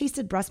you've ever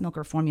tasted breast milk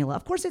or formula,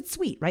 of course it's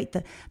sweet, right?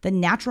 The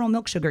natural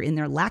milk sugar in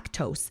their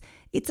lactose,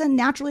 it's a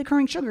naturally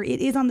occurring sugar. It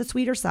is on the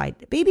sweeter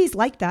side. Babies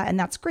like that, and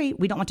that's great.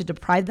 We don't want to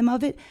deprive them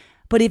of it.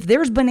 But if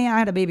there's banana, I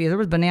had a baby, if there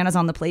was bananas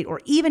on the plate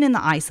or even in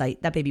the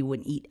eyesight, that baby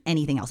wouldn't eat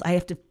anything else. I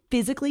have to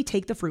physically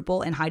take the fruit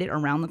bowl and hide it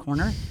around the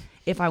corner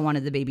if I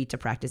wanted the baby to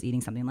practice eating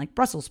something like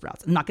Brussels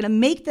sprouts. I'm not going to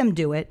make them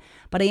do it,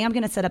 but I am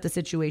going to set up the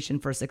situation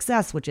for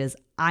success, which is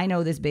I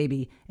know this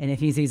baby, and if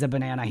he sees a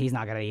banana, he's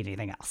not going to eat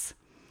anything else.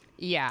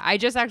 Yeah, I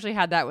just actually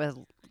had that with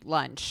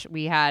lunch.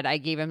 I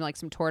gave him like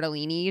some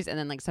tortellinis and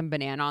then like some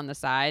banana on the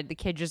side. The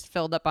kid just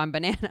filled up on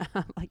banana.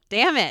 I'm like,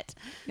 damn it.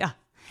 Yeah.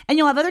 And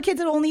you'll have other kids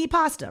that only eat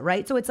pasta,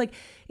 right? So it's like,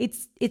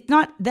 it's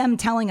not them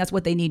telling us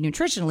what they need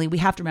nutritionally. We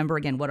have to remember,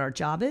 again, what our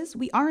job is.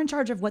 We are in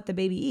charge of what the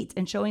baby eats,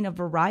 and showing a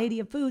variety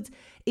of foods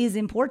is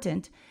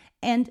important.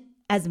 And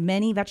as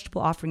many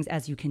vegetable offerings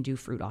as you can do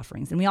fruit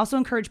offerings. And we also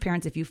encourage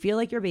parents, if you feel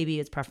like your baby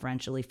is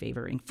preferentially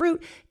favoring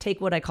fruit,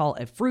 take what I call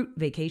a fruit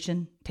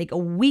vacation. Take a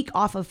week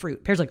off of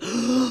fruit. Parents are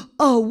like,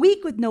 a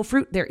week with no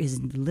fruit. There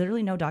is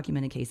literally no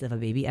documented case of a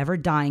baby ever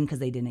dying because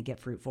they didn't get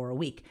fruit for a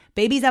week.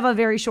 Babies have a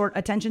very short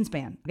attention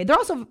span. Okay, they're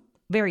also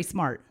very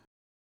smart.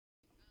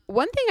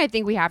 One thing I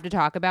think we have to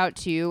talk about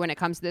too when it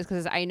comes to this,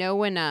 because I know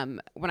when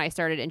I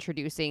started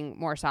introducing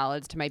more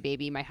solids to my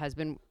baby, my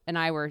husband and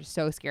I were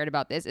so scared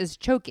about this, is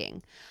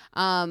choking.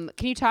 Can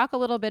you talk a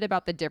little bit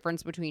about the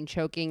difference between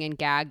choking and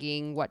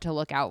gagging, what to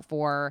look out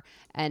for,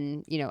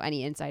 and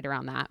any insight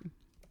around that?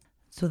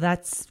 So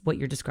that's what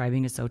you're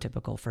describing is so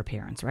typical for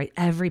parents, right?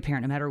 Every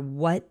parent, no matter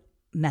what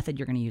method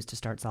you're going to use to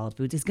start solid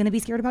foods, is going to be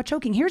scared about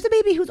choking. Here's a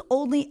baby who's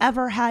only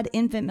ever had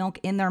infant milk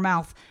in their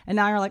mouth, and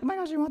now you're like, oh my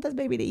gosh, you want this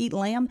baby to eat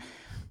lamb?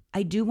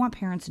 I do want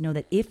parents to know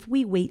that if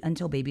we wait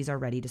until babies are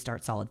ready to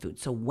start solid food,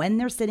 so when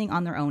they're sitting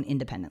on their own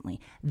independently,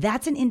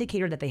 that's an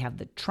indicator that they have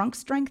the trunk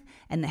strength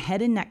and the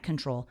head and neck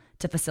control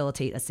to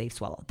facilitate a safe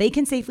swallow. They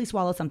can safely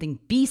swallow something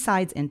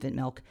besides infant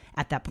milk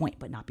at that point,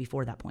 but not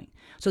before that point.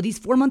 So these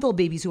 4-month-old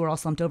babies who are all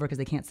slumped over because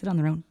they can't sit on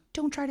their own,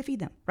 don't try to feed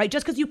them, right?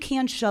 Just because you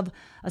can shove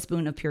a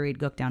spoon of pureed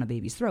gook down a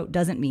baby's throat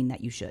doesn't mean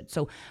that you should.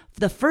 So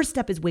the first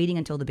step is waiting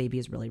until the baby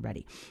is really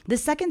ready. The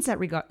second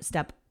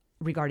step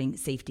regarding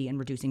safety and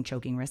reducing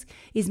choking risk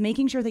is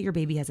making sure that your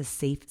baby has a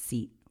safe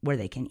seat where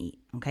they can eat.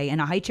 Okay.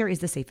 And a high chair is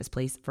the safest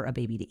place for a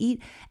baby to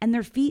eat, and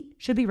their feet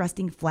should be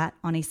resting flat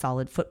on a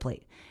solid foot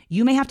plate.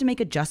 You may have to make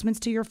adjustments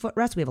to your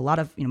footrest. We have a lot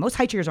of, most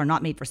high chairs are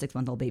not made for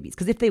 6-month-old babies,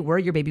 because if they were,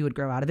 your baby would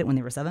grow out of it when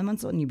they were 7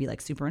 months old and you'd be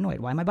like super annoyed.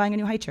 Why am I buying a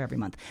new high chair every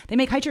month? They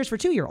make high chairs for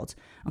 2-year-olds.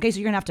 Okay. So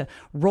you're going to have to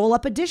roll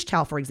up a dish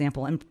towel, for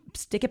example, and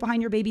stick it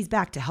behind your baby's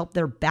back to help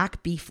their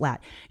back be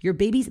flat. Your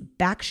baby's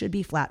back should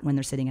be flat when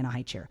they're sitting in a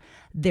high chair.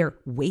 Their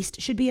waist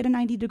should be at a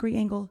 90-degree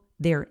angle.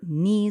 Their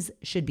knees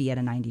should be at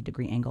a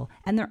 90-degree angle,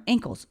 and their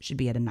ankles should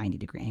be at a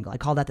 90-degree angle. I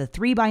call that the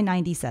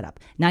 3x90 setup.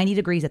 90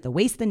 degrees at the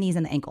waist, the knees,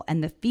 and the ankle.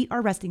 And the feet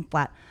are resting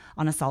flat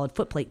on a solid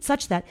foot plate,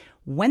 such that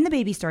when the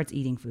baby starts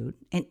eating food,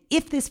 and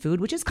if this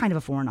food, which is kind of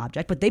a foreign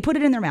object, but they put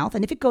it in their mouth,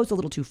 and if it goes a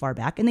little too far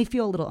back and they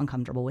feel a little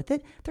uncomfortable with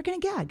it, they're going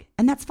to gag.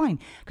 And that's fine,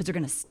 because they're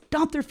going to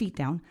stomp their feet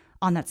down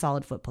on that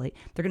solid foot plate.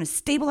 They're going to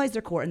stabilize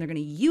their core, and they're going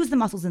to use the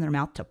muscles in their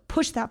mouth to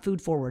push that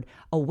food forward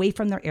away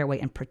from their airway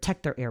and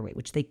protect their airway,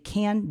 which they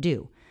can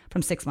do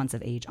from 6 months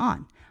of age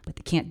on. But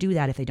they can't do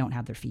that if they don't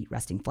have their feet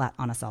resting flat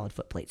on a solid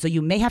foot plate. So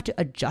you may have to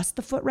adjust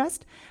the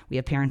footrest. We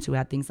have parents who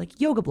have things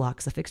like yoga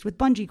blocks affixed with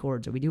bungee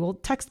cords, or we do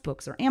old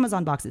textbooks or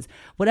Amazon boxes,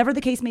 whatever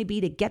the case may be,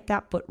 to get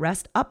that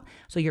footrest up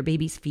so your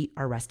baby's feet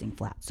are resting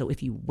flat. So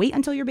if you wait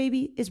until your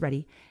baby is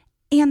ready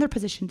and they're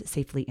positioned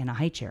safely in a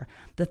high chair.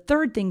 The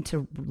third thing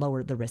to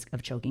lower the risk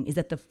of choking is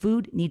that the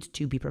food needs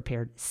to be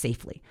prepared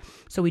safely.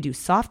 So we do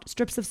soft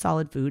strips of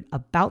solid food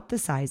about the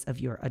size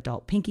of your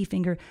adult pinky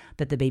finger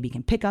that the baby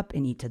can pick up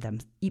and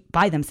eat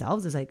by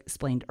themselves, as I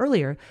explained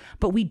earlier.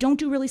 But we don't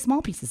do really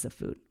small pieces of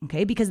food,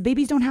 okay? Because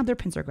babies don't have their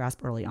pincer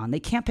grasp early on. They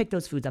can't pick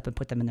those foods up and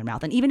put them in their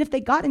mouth. And even if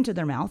they got into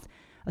their mouth,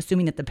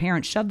 assuming that the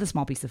parent shoved the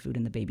small piece of food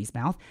in the baby's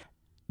mouth,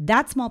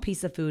 that small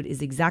piece of food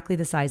is exactly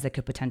the size that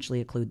could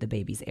potentially occlude the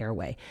baby's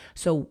airway.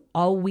 So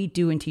all we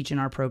do and teach in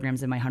our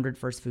programs in my 100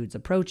 First Foods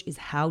approach is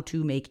how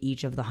to make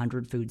each of the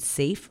 100 foods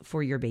safe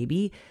for your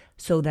baby,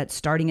 so that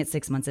starting at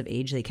 6 months of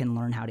age, they can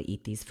learn how to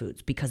eat these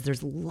foods, because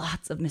there's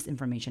lots of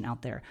misinformation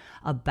out there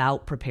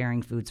about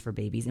preparing foods for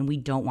babies, and we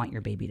don't want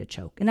your baby to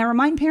choke. And I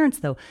remind parents,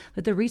 though,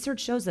 that the research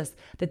shows us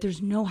that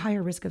there's no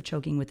higher risk of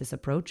choking with this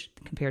approach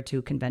compared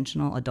to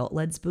conventional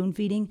adult-led spoon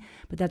feeding,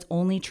 but that's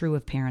only true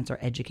if parents are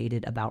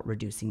educated about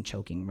reducing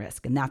choking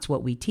risk. And that's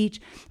what we teach.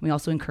 We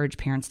also encourage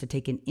parents to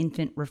take an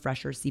infant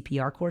refresher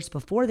CPR course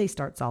before they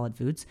start solid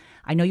foods.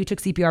 I know you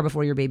took CPR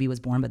before your baby was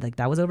born, but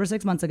that was over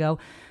 6 months ago.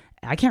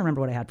 I can't remember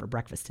what I had for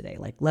breakfast today,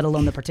 let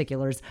alone the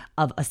particulars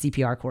of a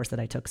CPR course that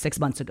I took 6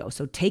 months ago.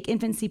 So take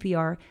infant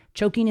CPR.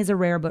 Choking is a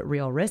rare but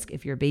real risk.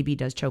 If your baby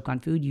does choke on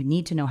food, you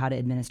need to know how to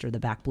administer the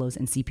back blows,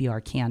 and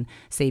CPR can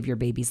save your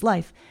baby's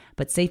life.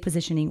 But safe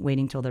positioning,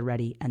 waiting till they're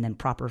ready, and then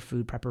proper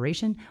food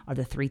preparation are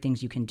the 3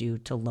 things you can do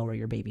to lower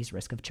your baby's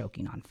risk of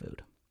choking on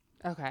food.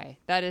 Okay,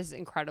 that is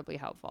incredibly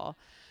helpful.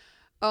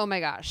 Oh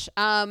my gosh.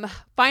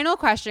 Final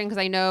question, because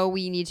I know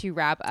we need to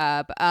wrap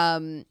up.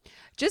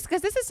 Just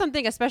because this is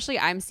something, especially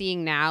I'm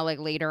seeing now,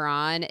 later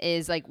on,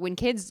 is when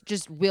kids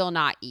just will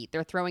not eat.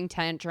 They're throwing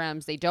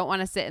tantrums. They don't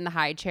want to sit in the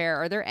high chair.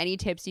 Are there any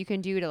tips you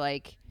can do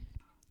to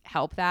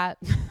help that?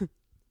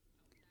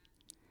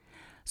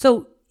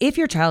 So if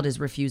your child is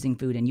refusing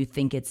food and you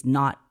think it's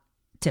not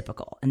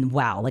typical, and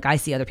wow, I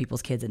see other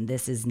people's kids and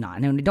this is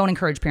not, and don't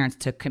encourage parents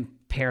to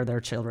compare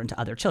their children to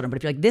other children, but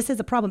if you're this is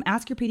a problem,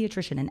 ask your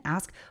pediatrician and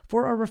ask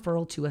for a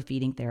referral to a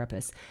feeding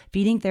therapist.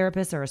 Feeding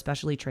therapists are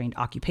especially trained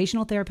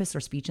occupational therapists or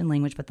speech and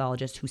language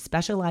pathologists who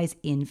specialize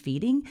in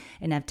feeding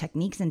and have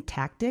techniques and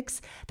tactics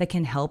that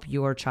can help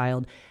your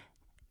child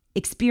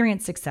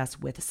experience success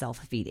with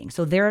self-feeding.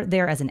 So they're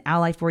there as an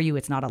ally for you.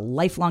 It's not a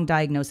lifelong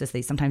diagnosis.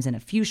 They sometimes in a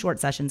few short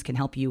sessions can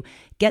help you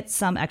get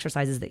some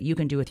exercises that you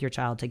can do with your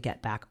child to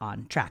get back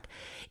on track.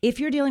 If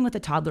you're dealing with a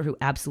toddler who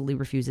absolutely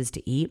refuses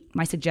to eat,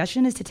 my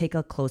suggestion is to take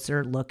a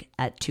closer look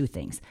at 2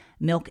 things: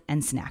 milk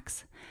and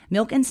snacks.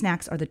 Milk and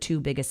snacks are the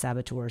 2 biggest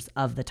saboteurs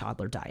of the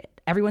toddler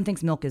diet. Everyone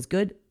thinks milk is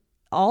good.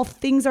 All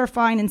things are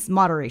fine in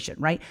moderation,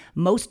 right?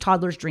 Most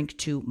toddlers drink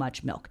too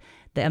much milk.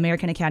 The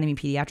American Academy of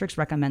Pediatrics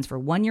recommends for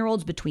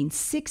 1-year-olds between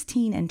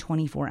 16 and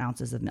 24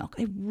 ounces of milk.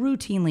 I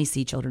routinely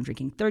see children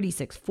drinking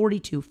 36,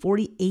 42,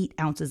 48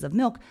 ounces of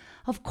milk.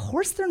 Of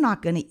course, they're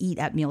not going to eat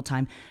at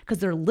mealtime because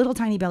their little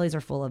tiny bellies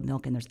are full of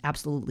milk and there's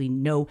absolutely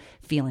no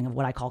feeling of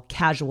what I call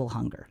casual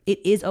hunger.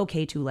 It is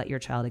okay to let your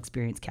child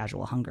experience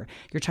casual hunger.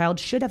 Your child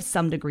should have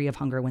some degree of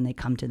hunger when they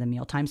come to the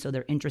mealtime, so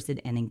they're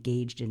interested and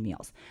engaged in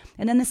meals.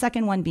 And then the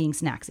second one being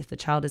snacks. If the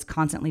child is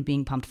constantly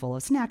being pumped full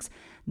of snacks,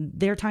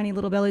 their tiny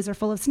little bellies are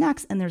full of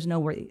snacks, and there's no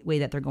way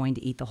that they're going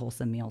to eat the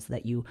wholesome meals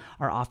that you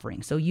are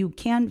offering. So you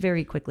can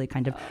very quickly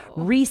kind of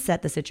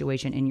reset the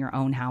situation in your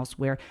own house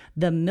where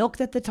the milk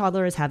that the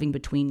toddler is having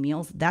between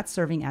meals, that's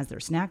serving as their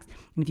snacks.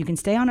 And if you can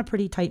stay on a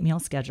pretty tight meal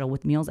schedule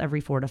with meals every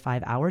 4 to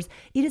 5 hours,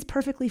 it is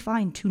perfectly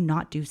fine to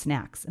not do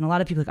snacks. And a lot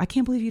of people are like, I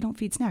can't believe you don't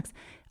feed snacks.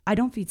 I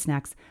don't feed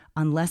snacks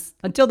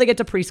until they get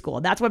to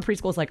preschool. That's when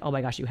preschool is like, oh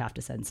my gosh, you have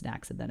to send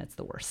snacks. And then it's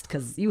the worst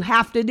because you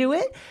have to do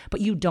it,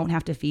 but you don't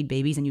have to feed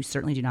babies, and you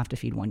certainly do not have to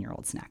feed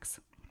 1-year-old snacks.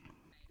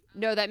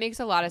 No, that makes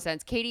a lot of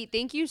sense. Katie,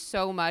 thank you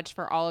so much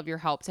for all of your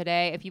help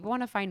today. If people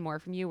want to find more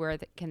from you, where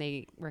can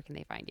they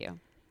find you?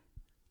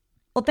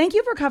 Well, thank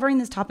you for covering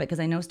this topic because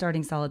I know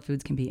starting solid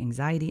foods can be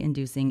anxiety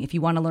inducing. If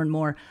you want to learn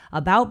more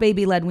about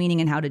baby-led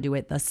weaning and how to do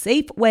it the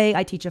safe way,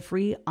 I teach a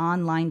free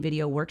online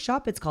video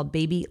workshop. It's called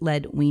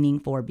Baby-Led Weaning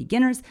for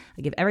Beginners.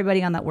 I give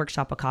everybody on that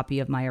workshop a copy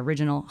of my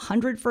original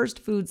 100 First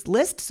Foods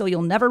list, so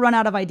you'll never run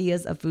out of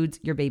ideas of foods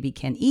your baby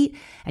can eat.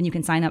 And you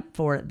can sign up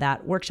for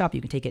that workshop.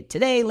 You can take it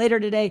today, later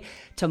today,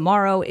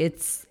 tomorrow.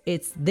 It's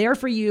there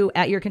for you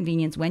at your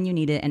convenience when you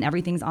need it, and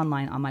everything's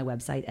online on my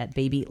website at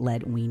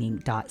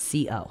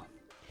babyledweaning.co.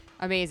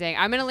 Amazing.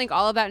 I'm going to link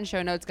all of that in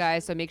show notes,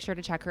 guys, so make sure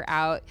to check her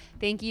out.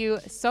 Thank you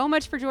so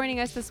much for joining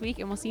us this week,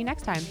 and we'll see you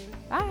next time.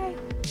 Bye.